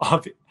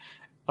of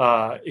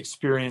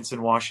experience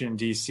in Washington,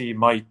 D.C.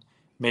 might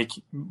make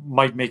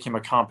him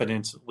a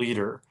competent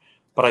leader.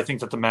 But I think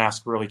that the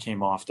mask really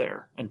came off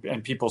there,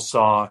 and people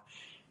saw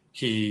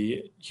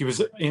he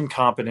was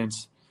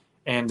incompetent,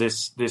 and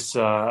this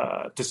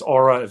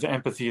aura of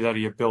empathy that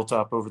he had built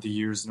up over the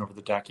years and over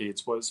the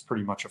decades was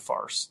pretty much a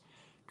farce,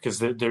 because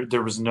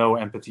there was no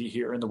empathy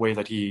here in the way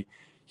that he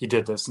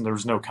did this, and there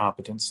was no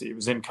competency. It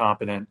was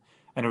incompetent,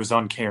 and it was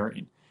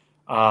uncaring,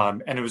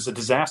 and it was a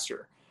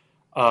disaster.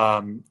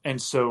 And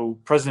so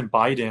President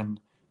Biden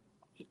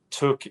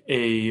took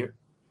a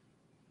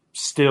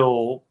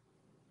still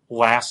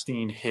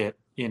lasting hit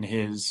in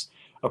his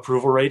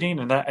approval rating,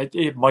 and that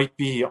it might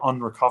be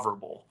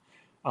unrecoverable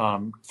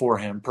for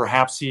him.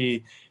 Perhaps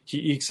he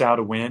ekes out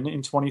a win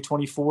in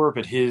 2024,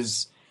 but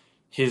his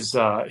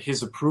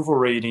approval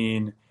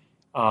rating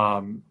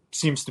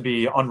seems to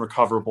be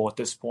unrecoverable at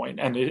this point,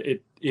 and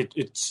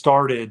it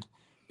started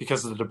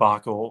because of the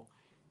debacle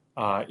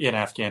in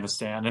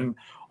Afghanistan. And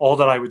all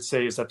that I would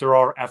say is that there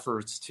are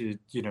efforts to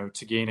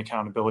gain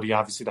accountability.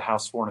 Obviously, the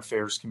House Foreign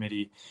Affairs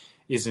Committee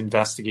is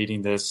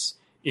investigating this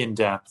in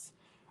depth,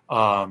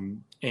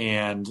 and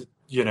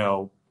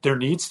there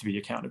needs to be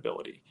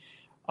accountability.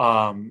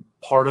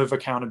 Part of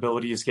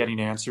accountability is getting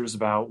answers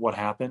about what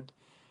happened,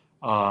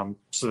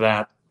 so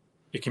that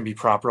it can be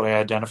properly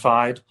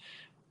identified,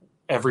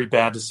 every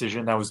bad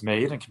decision that was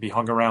made, and can be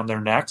hung around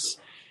their necks.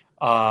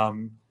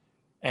 And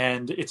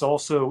it's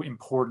also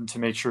important to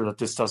make sure that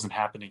this doesn't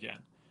happen again,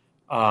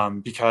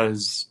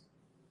 because,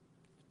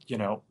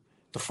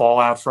 the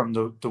fallout from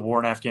the war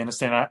in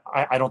Afghanistan,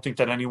 I don't think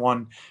that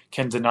anyone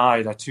can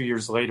deny that 2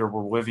 years later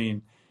we're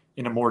living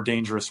in a more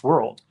dangerous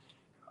world.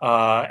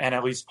 And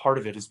at least part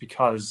of it is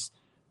because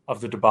of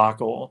the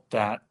debacle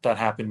that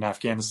happened in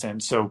Afghanistan.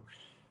 So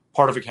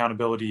part of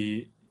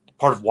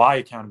why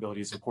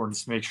accountability is important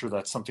is to make sure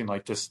that something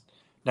like this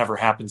never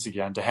happens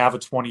again. To have a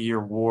 20-year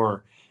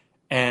war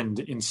end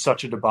in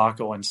such a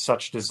debacle and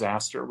such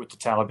disaster with the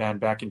Taliban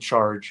back in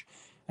charge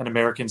and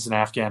Americans and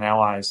Afghan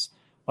allies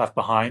left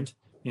behind,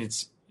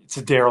 it's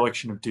a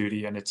dereliction of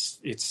duty, and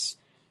it's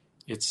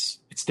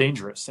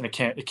dangerous, and it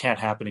can't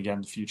happen again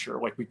in the future.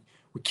 Like we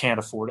can't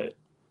afford it.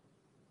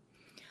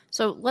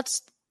 So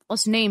let's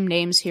name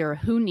names here.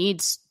 Who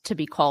needs to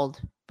be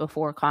called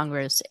before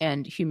Congress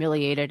and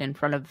humiliated in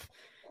front of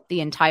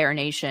the entire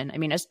nation? I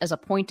mean, as a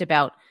point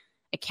about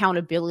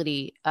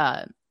accountability,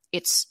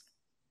 it's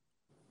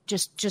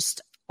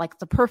just like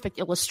the perfect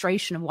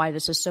illustration of why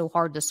this is so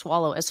hard to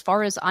swallow. As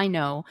far as I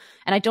know,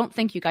 and I don't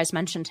think you guys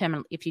mentioned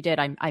him. If you did,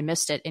 I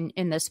missed it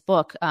in this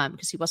book,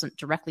 because he wasn't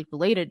directly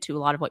related to a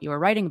lot of what you were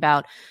writing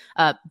about.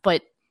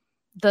 But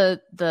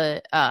the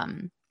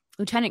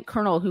lieutenant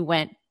colonel who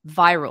went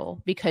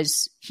viral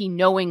because he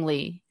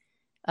knowingly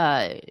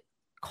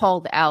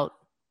called out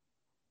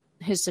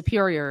his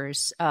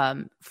superiors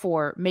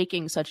for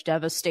making such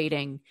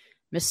devastating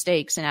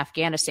mistakes in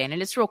Afghanistan.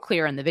 And it's real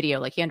clear in the video,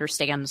 like he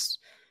understands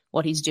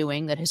what he's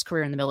doing, that his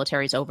career in the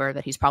military is over,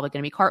 that he's probably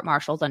going to be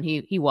court-martialed, and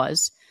he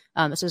was.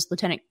 This is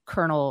Lieutenant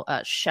Colonel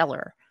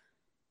Scheller.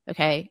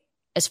 Okay.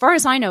 As far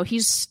as I know,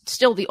 he's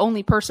still the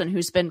only person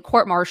who's been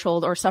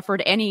court-martialed or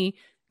suffered any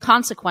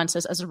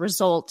consequences as a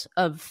result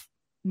of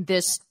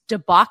this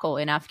debacle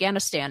in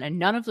Afghanistan. And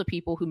none of the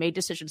people who made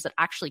decisions that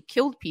actually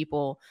killed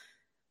people,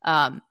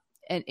 and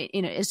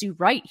as you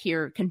write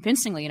here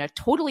convincingly in a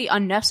totally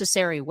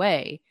unnecessary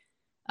way,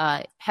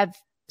 have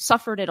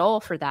suffered at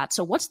all for that.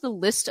 So what's the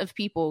list of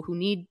people who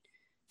need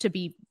to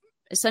be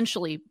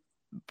essentially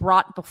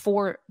brought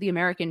before the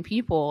American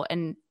people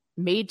and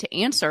made to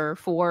answer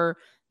for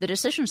the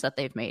decisions that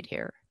they've made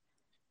here?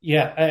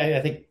 Yeah,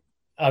 I think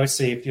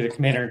obviously if you're the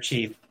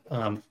commander-in-chief,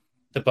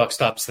 the buck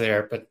stops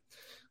there, but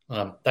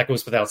that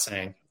goes without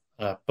saying.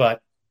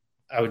 But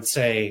I would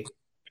say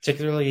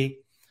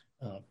particularly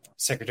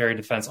Secretary of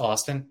Defense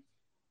Austin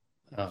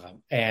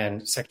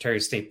and Secretary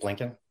of State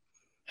Blinken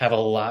have a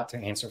lot to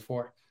answer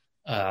for.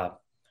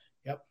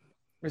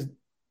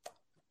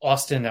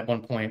 Austin at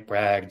one point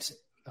bragged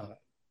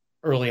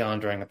early on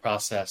during the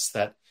process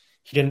that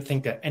he didn't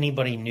think that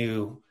anybody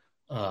knew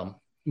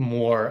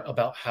more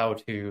about how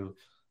to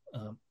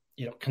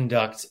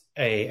conduct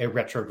a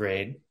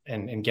retrograde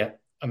and get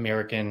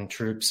American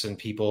troops and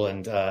people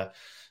and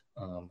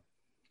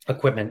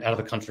equipment out of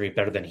the country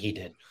better than he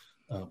did.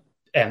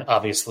 And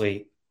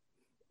obviously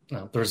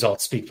the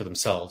results speak for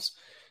themselves.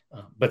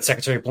 But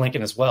Secretary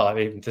Blinken as well. I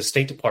mean, the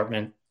State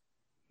Department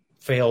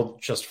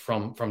failed just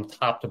from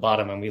top to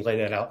bottom, and we laid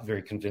that out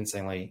very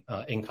convincingly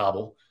in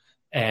Kabul.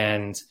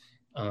 And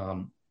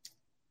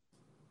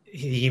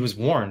he was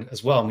warned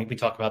as well. I mean, we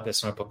talk about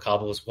this in our book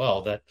Kabul as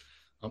well, that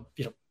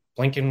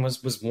Blinken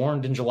was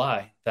warned in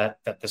July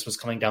that this was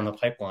coming down the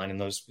pipeline,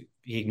 and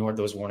he ignored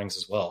those warnings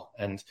as well.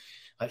 And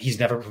he's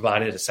never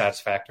provided a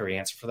satisfactory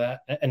answer for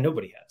that, and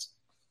nobody has.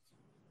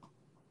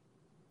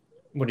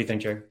 What do you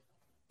think, Jerry?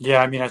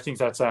 Yeah, I mean, I think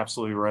that's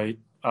absolutely right.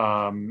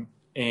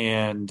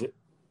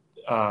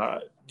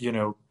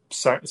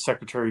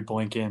 Secretary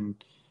Blinken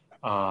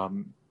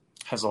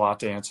has a lot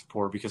to answer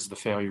for because of the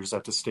failures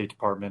at the State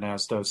Department,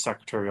 as does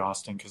Secretary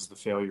Austin because of the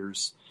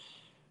failures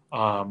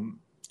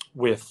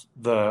with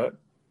the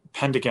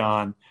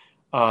Pentagon.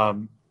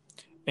 There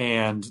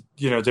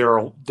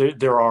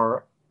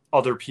are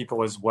other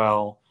people as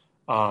well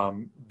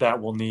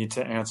that will need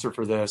to answer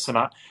for this. And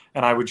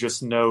I would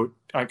just note,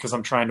 because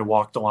I'm trying to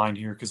walk the line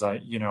here, because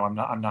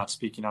I'm not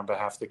speaking on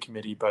behalf of the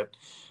committee, but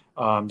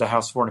the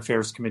House Foreign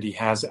Affairs Committee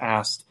has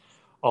asked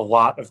a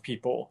lot of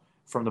people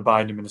from the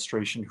Biden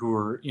administration who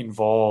were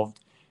involved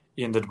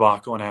in the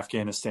debacle in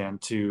Afghanistan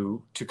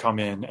to come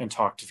in and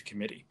talk to the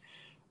committee.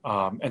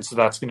 And so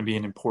that's going to be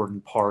an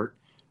important part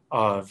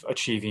of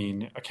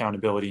achieving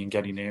accountability and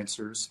getting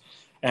answers.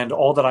 And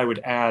all that I would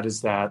add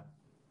is that,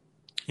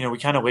 we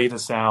kind of lay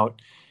this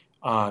out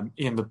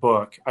in the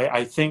book.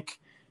 I think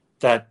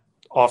that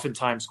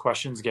oftentimes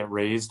questions get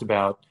raised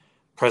about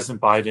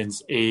President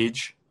Biden's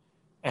age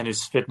and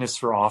his fitness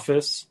for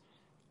office.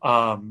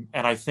 And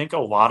I think a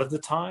lot of the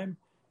time,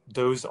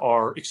 those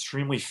are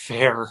extremely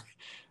fair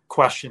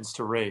questions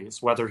to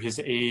raise, whether his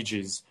age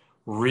is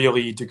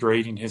really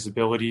degrading his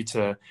ability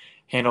to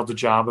handle the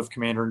job of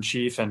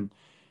commander-in-chief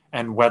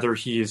and whether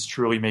he is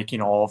truly making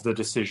all of the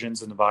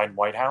decisions in the Biden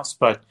White House.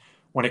 But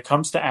when it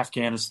comes to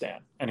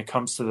Afghanistan and it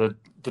comes to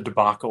the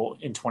debacle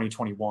in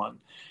 2021,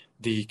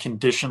 the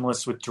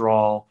conditionless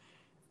withdrawal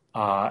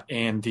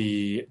and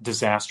the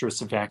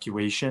disastrous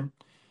evacuation,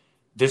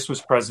 this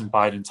was President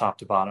Biden top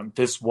to bottom.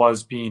 This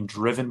was being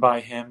driven by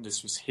him.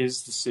 This was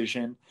his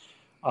decision.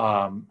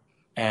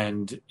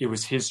 And it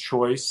was his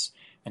choice.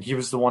 And he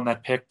was the one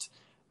that picked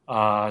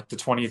the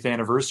 20th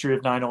anniversary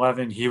of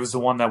 9/11. He was the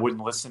one that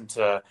wouldn't listen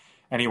to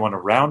anyone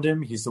around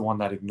him. He's the one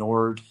that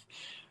ignored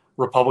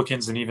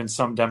Republicans and even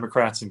some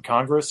Democrats in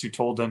Congress who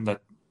told him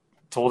that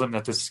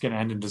this is going to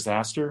end in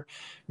disaster.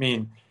 I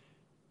mean,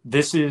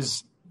 this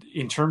is,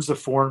 in terms of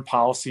foreign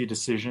policy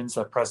decisions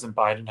that President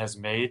Biden has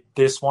made,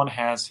 this one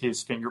has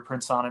his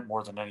fingerprints on it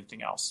more than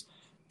anything else.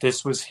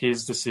 This was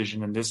his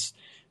decision, and this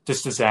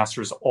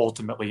disaster is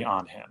ultimately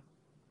on him.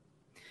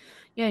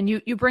 Yeah, and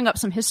you bring up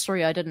some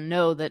history I didn't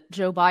know, that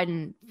Joe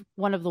Biden,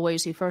 one of the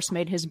ways he first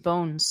made his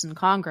bones in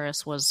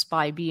Congress was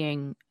by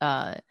being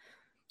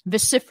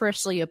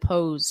vociferously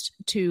opposed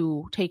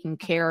to taking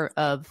care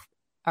of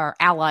our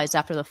allies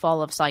after the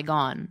fall of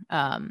Saigon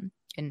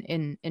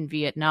in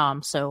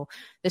Vietnam. So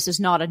this is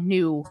not a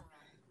new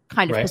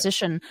kind of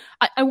position.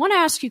 I want to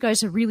ask you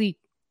guys a really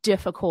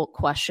difficult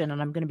question,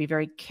 and I'm going to be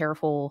very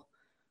careful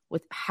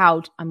with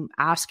how I'm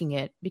asking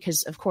it,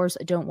 because of course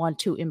I don't want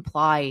to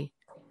imply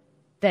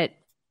that,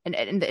 and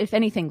if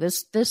anything,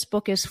 this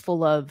book is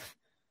full of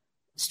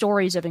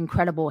stories of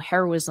incredible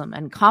heroism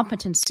and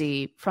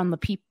competency from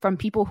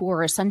people who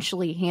are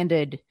essentially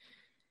handed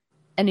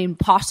an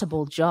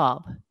impossible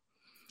job.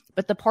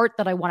 But the part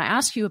that I want to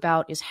ask you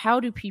about is, how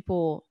do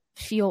people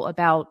feel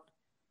about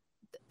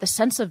the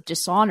sense of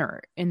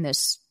dishonor in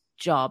this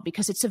job?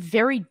 Because it's a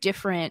very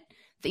different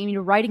thing.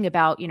 You're writing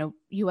about,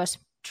 U.S.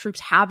 troops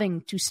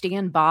having to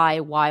stand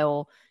by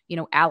while,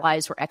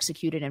 allies were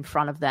executed in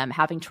front of them,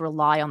 having to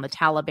rely on the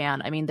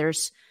Taliban. I mean,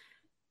 there's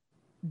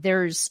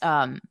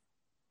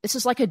this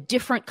is like a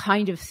different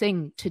kind of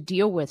thing to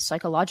deal with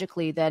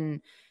psychologically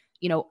than,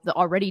 the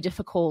already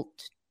difficult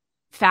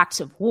facts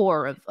of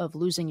war, of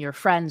losing your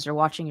friends or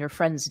watching your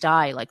friends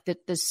die. Like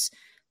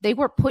they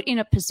were put in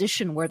a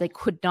position where they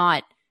could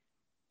not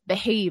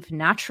behave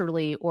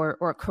naturally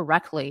or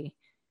correctly.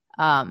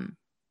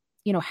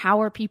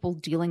 How are people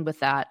dealing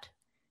with that?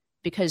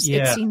 Because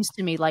it seems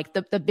to me like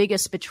the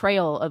biggest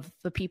betrayal of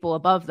the people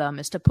above them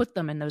is to put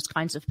them in those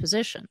kinds of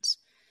positions.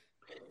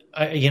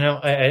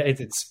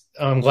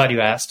 I'm glad you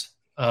asked.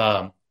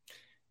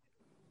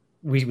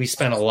 We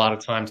spent a lot of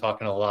time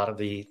talking to a lot of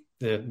the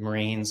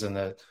Marines and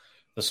the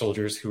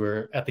soldiers who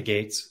were at the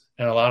gates,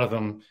 and a lot of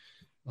them,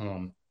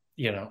 a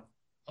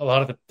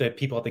lot of the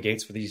people at the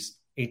gates were these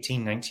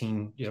 18,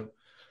 19,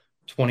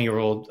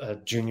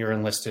 20-year-old junior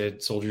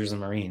enlisted soldiers and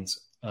Marines.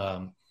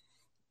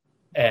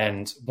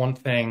 And one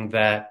thing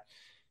that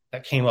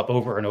came up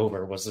over and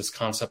over was this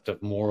concept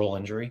of moral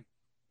injury.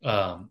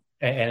 And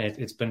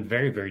it's been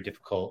very, very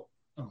difficult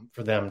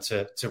for them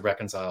to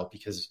reconcile,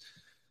 because,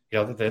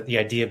 the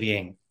idea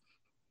being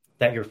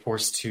that you're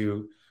forced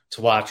to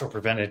watch or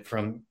prevented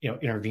from,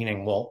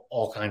 intervening while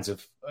all kinds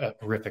of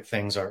horrific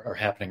things are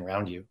happening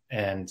around you.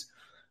 And,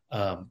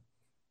 and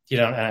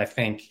I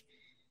think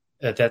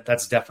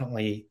that's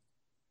definitely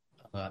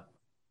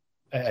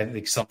I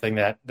think something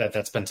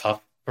that's been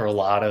tough for a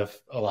lot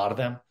of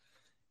them.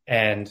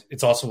 And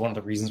it's also one of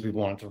the reasons we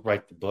wanted to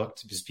write the book,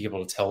 to just be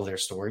able to tell their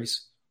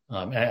stories.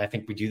 And I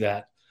think we do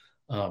that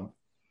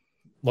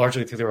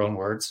largely through their own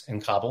words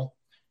in Kabul.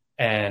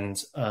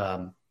 And,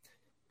 but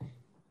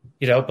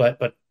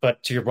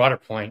to your broader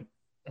point,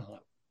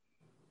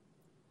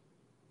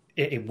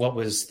 what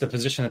was the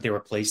position that they were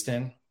placed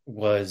in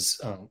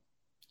was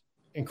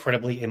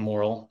incredibly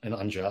immoral and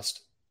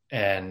unjust.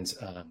 And,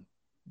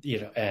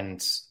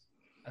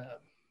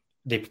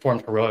 they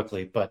performed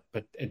heroically, but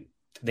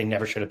they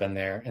never should have been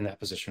there in that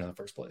position in the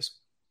first place.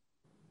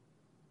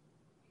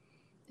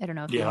 I don't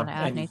know if you want to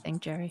add anything,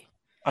 Jerry.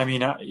 I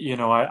mean,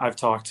 I've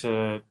talked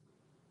to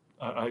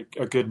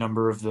a good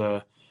number of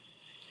the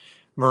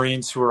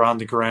Marines who were on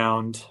the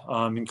ground,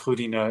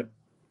 including a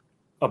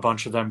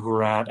bunch of them who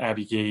were at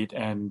Abbey Gate.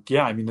 And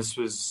yeah, I mean, this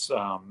was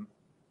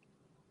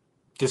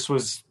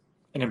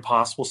an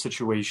impossible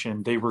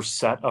situation. They were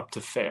set up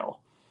to fail.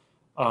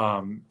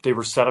 They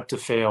were set up to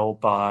fail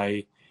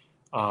by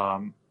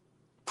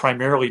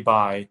primarily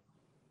by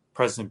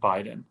President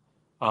Biden,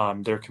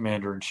 their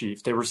commander in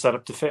chief. They were set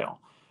up to fail.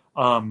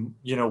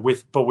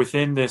 But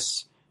within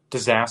this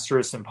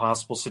disastrous,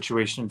 impossible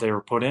situation they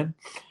were put in,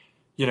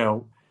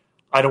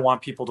 I don't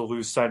want people to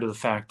lose sight of the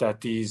fact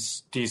that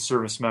these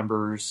service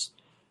members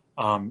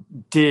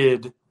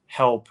did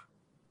help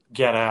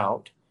get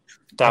out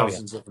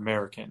thousands of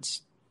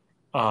Americans,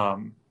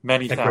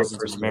 many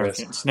thousands of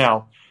Americans.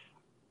 Now,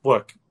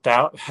 look,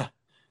 that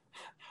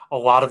a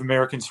lot of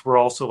Americans were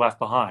also left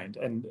behind,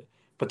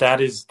 but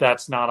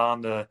that's not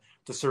on the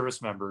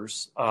service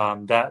members.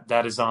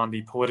 That is on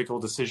the political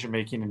decision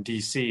making in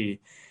D.C.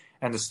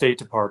 and the State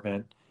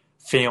Department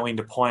failing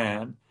to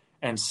plan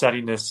and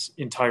setting this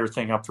entire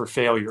thing up for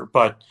failure.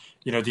 But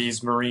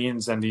these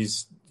Marines and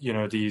these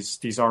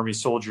Army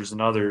soldiers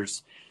and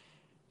others,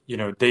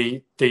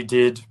 they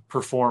did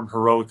perform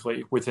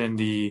heroically within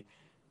the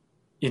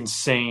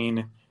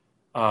insane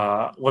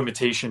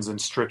limitations and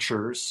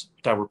strictures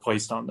that were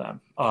placed on them.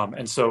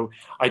 And so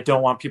I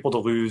don't want people to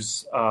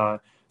lose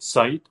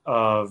sight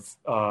of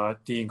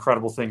the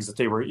incredible things that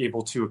they were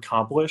able to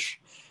accomplish,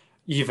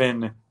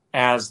 even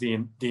as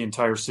the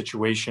entire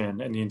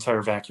situation and the entire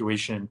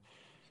evacuation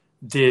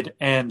did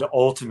end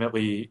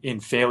ultimately in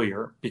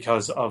failure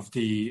because of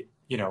the,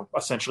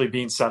 essentially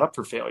being set up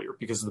for failure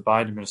because of the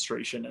Biden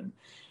administration and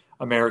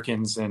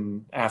Americans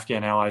and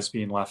Afghan allies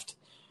being left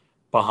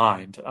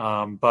behind.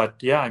 But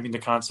yeah, I mean, the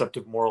concept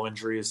of moral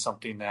injury is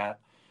something that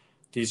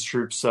these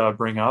troops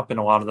bring up, and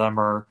a lot of them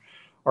are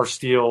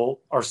still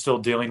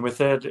dealing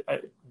with it.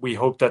 We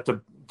hope that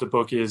the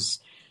book is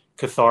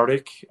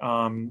cathartic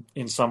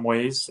in some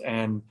ways,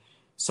 and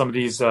some of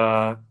these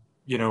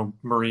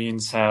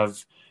Marines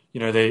have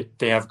they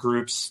have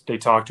groups, they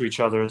talk to each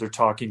other, they're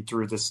talking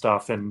through this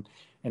stuff and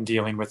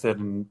dealing with it.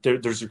 And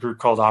there's a group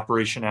called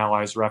Operation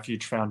Allies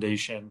Refuge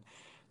Foundation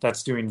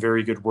that's doing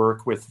very good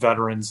work with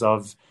veterans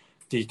of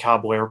the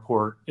Kabul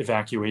airport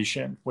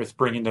evacuation, with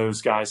bringing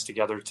those guys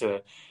together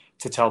to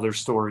tell their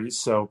stories.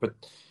 So, but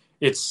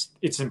it's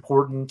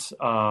important,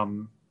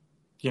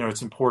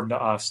 it's important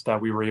to us that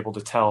we were able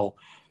to tell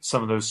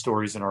some of those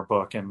stories in our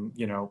book and,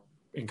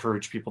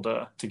 encourage people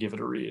to give it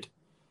a read.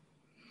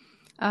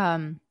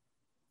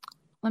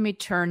 Let me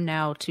turn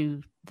now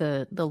to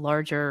the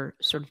larger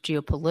sort of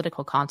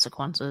geopolitical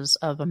consequences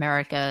of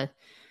America.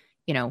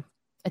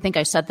 I think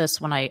I said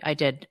this when I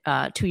did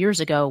 2 years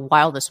ago,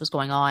 while this was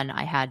going on.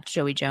 I had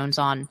Joey Jones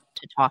on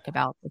to talk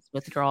about this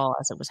withdrawal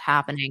as it was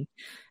happening.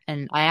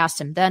 And I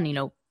asked him then,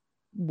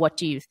 what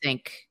do you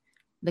think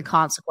the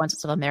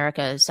consequences of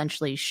America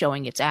essentially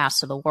showing its ass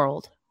to the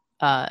world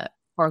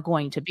are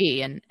going to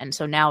be? And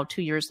so now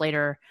 2 years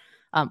later,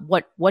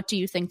 what do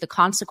you think the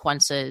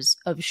consequences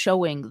of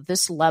showing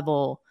this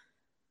level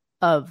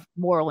of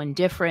moral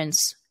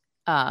indifference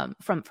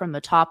from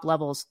the top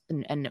levels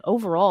and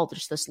overall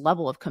just this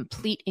level of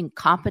complete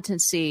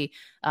incompetency,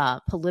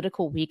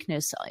 political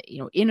weakness,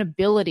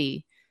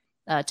 inability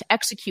to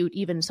execute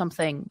even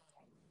something,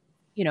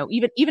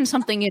 even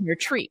something in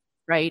retreat,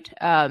 right?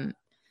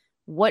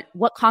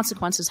 What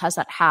consequences has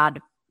that had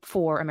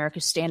for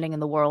America's standing in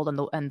the world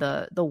and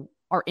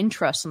our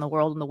interests in the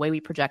world and the way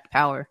we project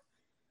power?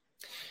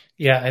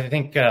 Yeah, I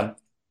think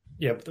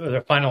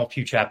the final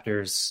few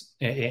chapters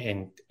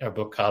in our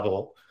book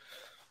Kabul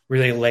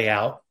really lay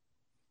out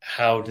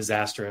how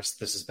disastrous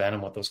this has been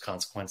and what those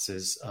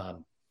consequences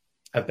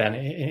have been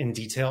in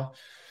detail.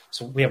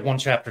 So we have one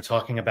chapter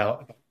talking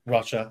about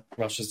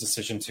Russia's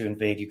decision to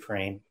invade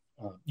Ukraine.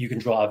 You can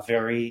draw a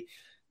very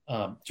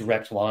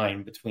direct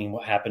line between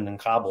what happened in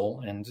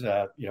Kabul and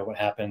what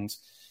happened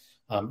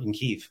in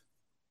Kyiv.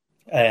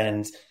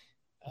 And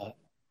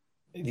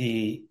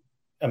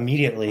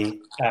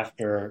immediately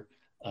after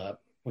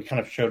we kind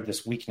of showed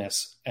this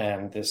weakness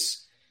and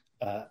this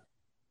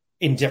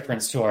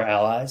indifference to our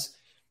allies,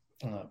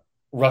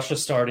 Russia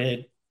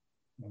started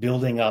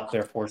building up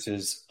their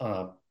forces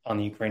on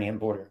the Ukrainian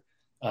border.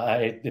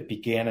 It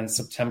began in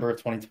September of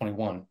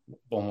 2021,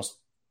 almost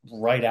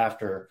right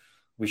after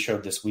we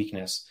showed this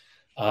weakness.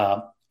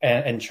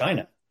 And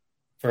China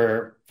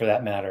for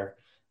that matter,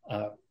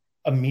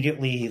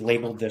 immediately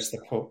labeled this the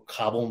quote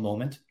Kabul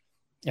moment.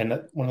 And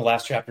one of the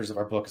last chapters of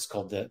our book is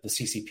called the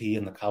CCP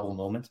and the Kabul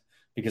moment,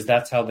 because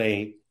that's how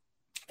they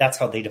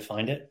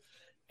defined it.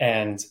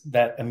 And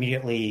that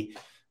immediately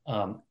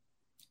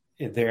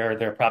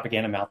their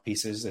propaganda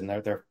mouthpieces and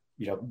their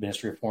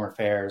Ministry of Foreign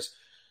Affairs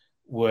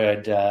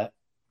would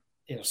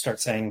start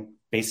saying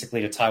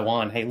basically to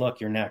Taiwan, hey, look,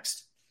 you're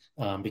next,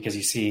 because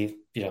you see,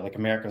 like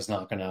America's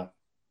not going to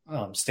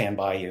stand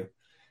by you.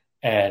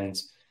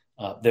 And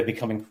they've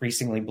become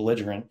increasingly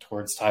belligerent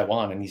towards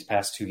Taiwan in these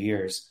past 2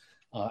 years.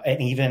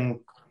 And even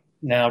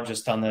now,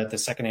 just on the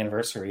second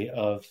anniversary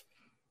of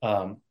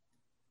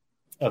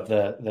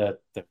the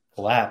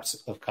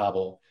collapse of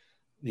Kabul,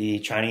 the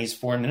Chinese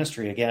Foreign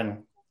Ministry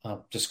again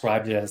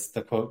described it as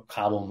the quote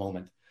Kabul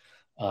moment.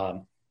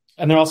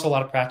 And there are also a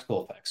lot of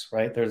practical effects,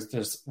 right? There's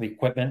the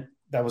equipment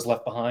that was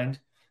left behind.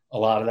 A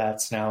lot of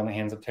that's now in the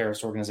hands of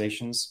terrorist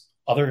organizations,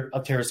 other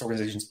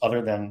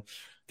than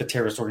the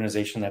terrorist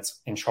organization that's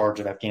in charge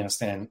of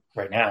Afghanistan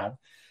right now.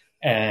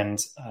 And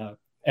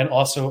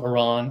also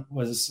Iran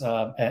was,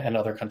 and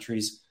other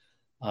countries,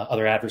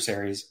 other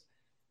adversaries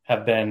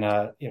have been,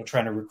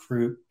 trying to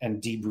recruit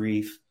and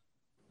debrief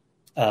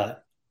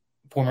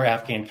former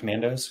Afghan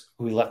commandos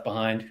who we left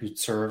behind, who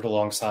served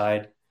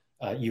alongside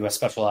U.S.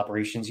 Special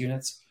Operations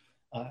units,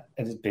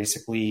 and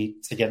basically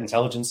to get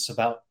intelligence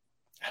about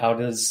how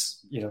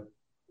does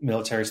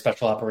military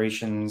special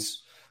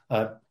operations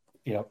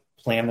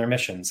plan their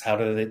missions, how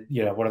do they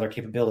what are their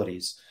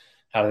capabilities,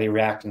 how do they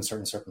react in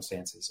certain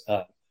circumstances.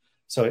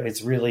 So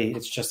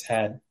it's just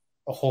had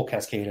a whole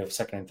cascade of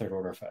second and third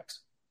order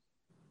effects.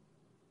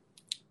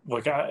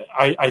 Look,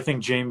 I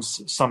think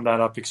James summed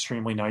that up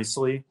extremely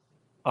nicely.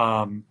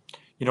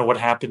 What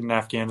happened in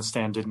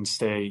Afghanistan didn't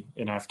stay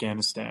in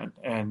Afghanistan.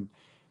 And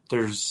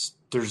there's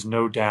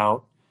no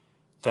doubt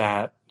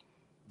that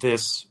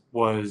this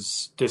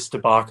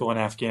debacle in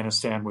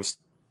Afghanistan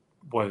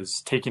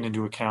was taken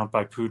into account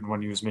by Putin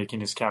when he was making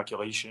his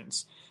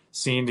calculations.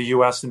 Seeing the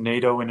U.S. and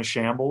NATO in a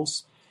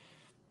shambles,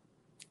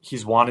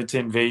 he's wanted to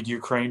invade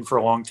Ukraine for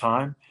a long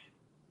time,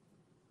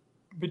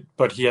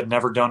 but he had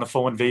never done a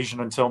full invasion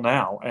until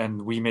now.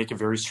 And we make a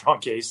very strong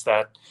case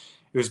that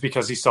it was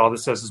because he saw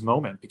this as his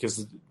moment, because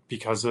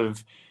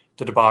of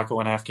the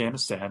debacle in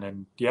Afghanistan.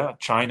 And yeah,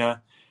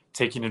 China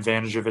taking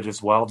advantage of it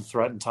as well to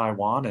threaten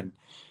Taiwan. And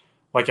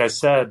like I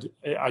said,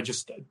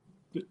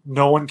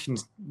 no one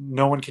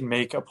can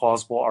make a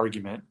plausible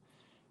argument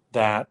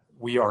that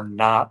we are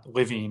not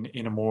living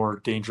in a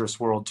more dangerous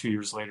world 2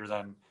 years later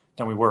than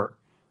we were.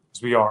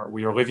 Because we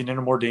are living in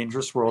a more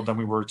dangerous world than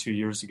we were 2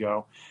 years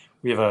ago.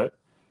 We have a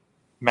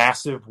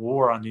massive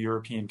war on the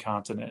European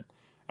continent,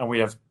 and we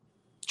have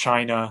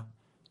China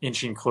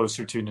inching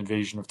closer to an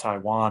invasion of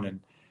Taiwan. And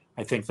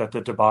I think that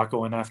the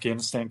debacle in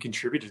Afghanistan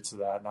contributed to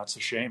that, and that's a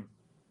shame.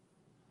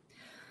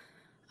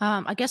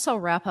 I guess I'll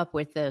wrap up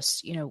with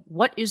this.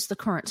 What is the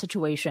current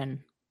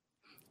situation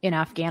in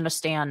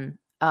Afghanistan?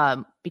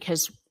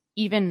 Because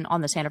even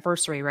on this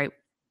anniversary, right,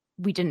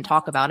 we didn't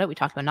talk about it. We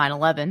talked about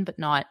 9/11, but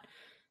not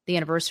the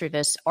anniversary of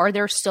this. Are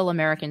there still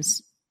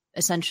Americans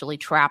essentially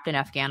trapped in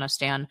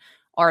Afghanistan?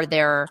 Are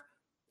there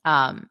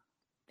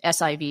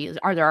SIVs?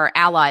 Are there our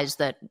allies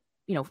that,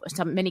 in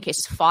many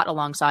cases fought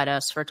alongside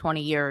us for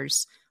 20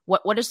 years?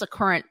 What is the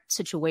current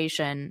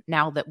situation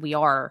now that we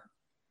are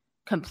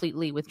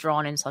completely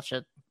withdrawn in such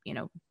a,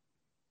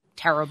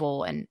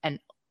 terrible and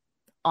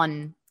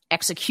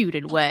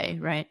unexecuted way,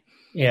 right?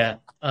 Yeah.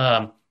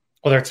 Well,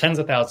 there are tens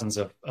of thousands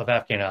of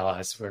Afghan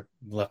allies who are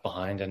left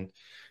behind, and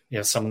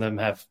some of them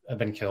have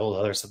been killed,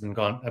 others have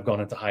gone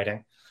into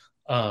hiding.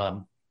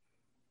 But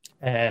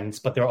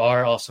there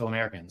are also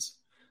Americans.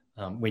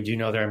 We do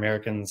know there are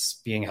Americans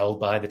being held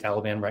by the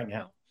Taliban right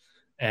now,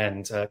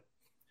 and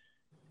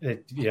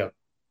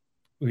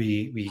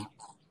we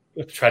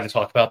try to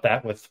talk about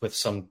that with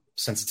some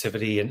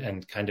sensitivity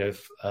and kind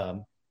of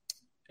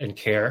and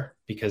care,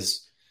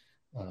 because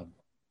of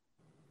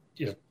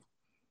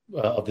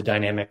the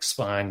dynamics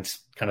behind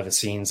kind of the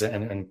scenes,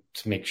 and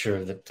to make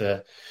sure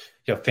that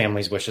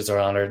families' wishes are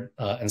honored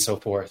and so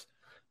forth.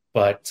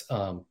 But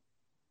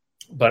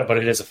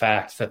it is a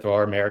fact that there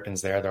are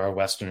Americans there. There are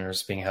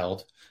Westerners being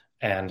held,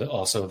 and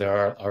also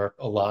there are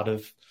a lot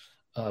of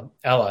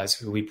allies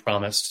who we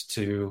promised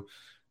to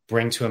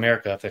bring to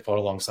America if they fought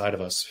alongside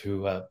of us,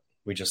 who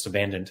we just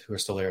abandoned, who are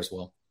still there as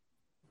well.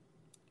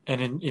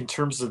 And in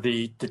terms of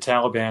the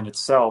Taliban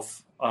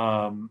itself,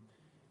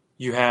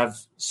 you have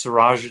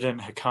Sirajuddin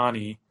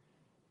Haqqani,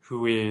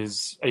 who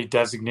is a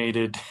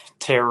designated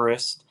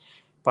terrorist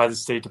by the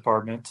State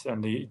Department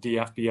and the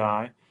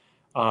FBI.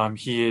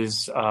 He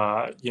is,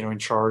 in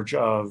charge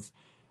of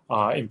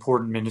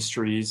important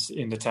ministries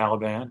in the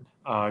Taliban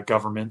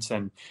government,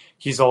 and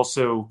he's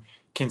also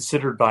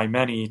considered by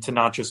many to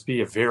not just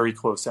be a very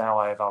close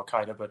ally of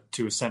Al-Qaeda, but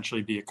to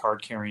essentially be a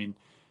card-carrying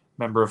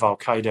member of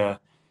Al-Qaeda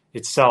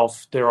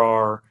itself. There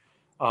are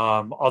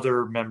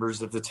other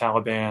members of the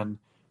Taliban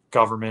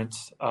government,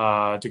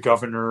 the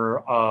governor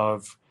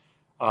of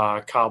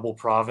Kabul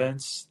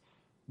province,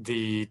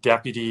 the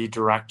deputy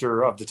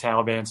director of the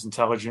Taliban's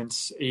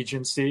intelligence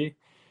agency,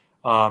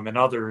 and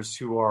others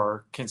who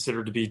are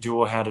considered to be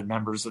dual-headed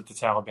members of the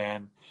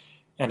Taliban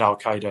and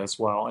Al-Qaeda as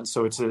well. And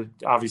so it's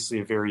obviously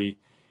a very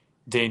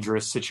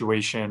dangerous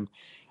situation.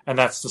 And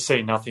that's to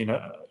say nothing,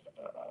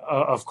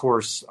 of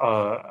course,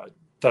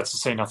 that's to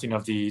say nothing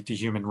of the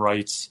human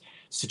rights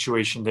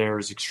situation there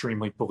is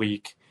extremely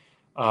bleak.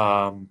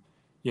 Women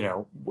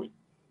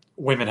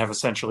have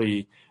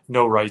essentially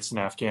no rights in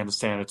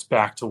Afghanistan. It's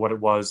back to what it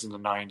was in the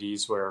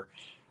 90s, where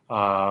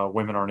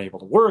women aren't able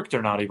to work,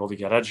 they're not able to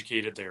get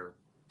educated, they're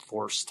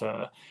forced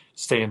to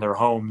stay in their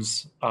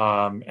homes.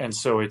 And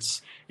so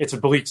it's a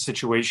bleak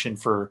situation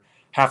for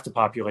half the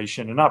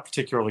population, and not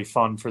particularly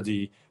fun for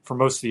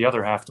most of the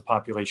other half the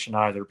population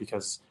either,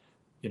 because,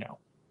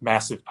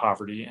 massive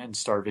poverty and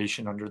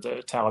starvation under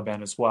the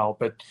Taliban as well.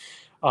 But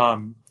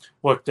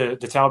look, the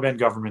Taliban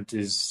government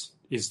is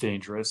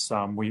dangerous.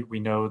 We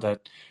know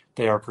that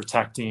they are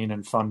protecting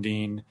and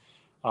funding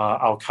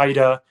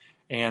Al-Qaeda,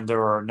 and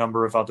there are a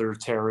number of other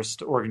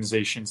terrorist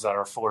organizations that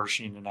are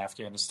flourishing in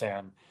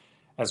Afghanistan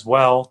as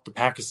well. The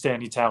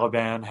Pakistani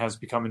Taliban has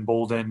become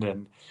emboldened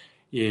and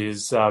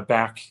is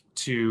back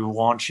to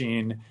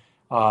launching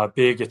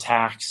big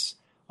attacks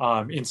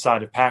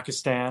inside of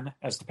Pakistan,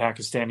 as the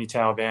Pakistani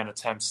Taliban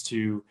attempts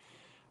to,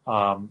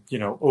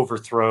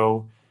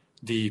 overthrow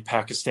the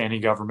Pakistani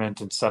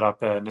government and set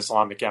up an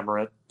Islamic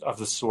emirate of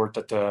the sort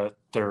that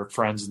their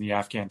friends in the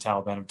Afghan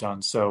Taliban have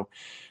done. So,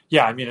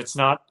 yeah, I mean, it's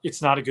not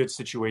a good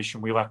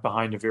situation. We left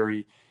behind a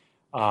very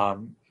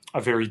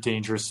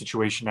dangerous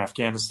situation in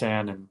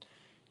Afghanistan, and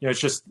it's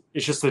just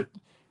the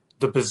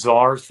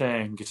bizarre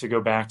thing, to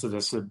go back to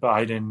this,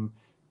 Biden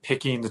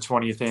picking the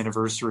 20th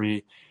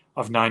anniversary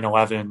of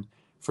 9/11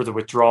 for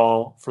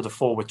the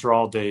full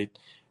withdrawal date.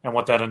 And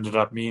what that ended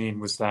up meaning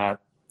was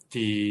that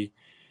the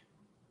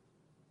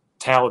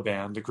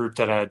Taliban, the group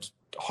that had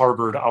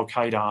harbored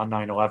Al-Qaeda on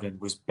 9/11,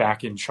 was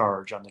back in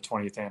charge on the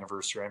 20th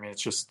anniversary. I mean,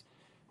 it's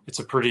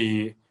a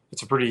pretty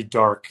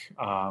dark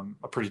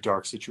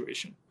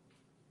situation.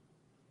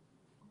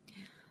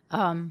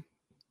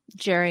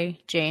 Jerry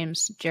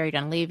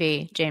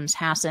Dunleavy, James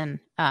Hasson,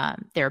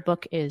 their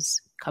book is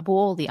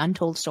Kabul, The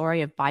Untold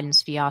Story of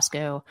Biden's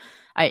Fiasco.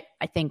 I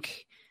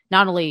think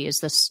not only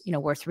is this,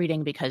 worth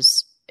reading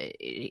because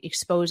it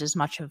exposes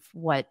much of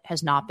what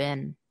has not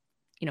been,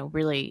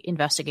 really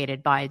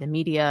investigated by the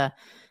media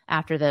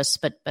after this,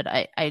 but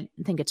I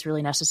think it's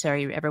really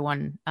necessary.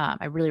 Everyone,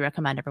 I really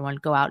recommend everyone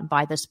go out and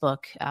buy this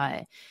book,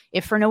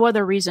 if for no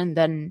other reason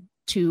than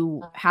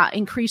to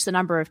increase the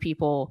number of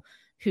people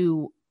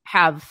who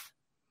have,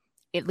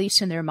 at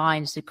least in their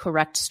minds, the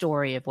correct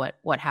story of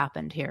what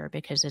happened here,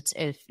 because it's,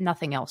 if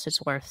nothing else,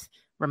 it's worth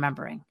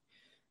remembering.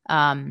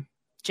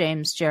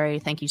 James, Jerry,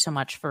 thank you so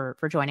much for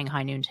joining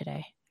High Noon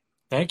today.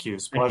 Thank you.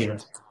 It's a pleasure.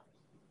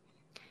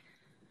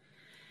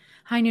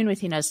 High Noon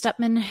with Inez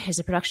Stepman is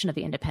a production of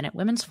the Independent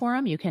Women's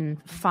Forum. You can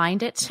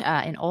find it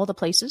in all the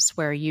places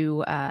where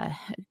you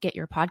get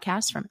your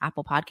podcasts, from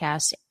Apple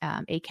Podcasts,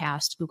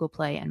 Acast, Google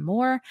Play, and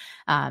more.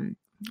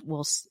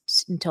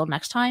 Until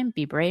next time,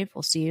 be brave.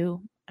 We'll see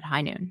you at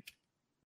High Noon.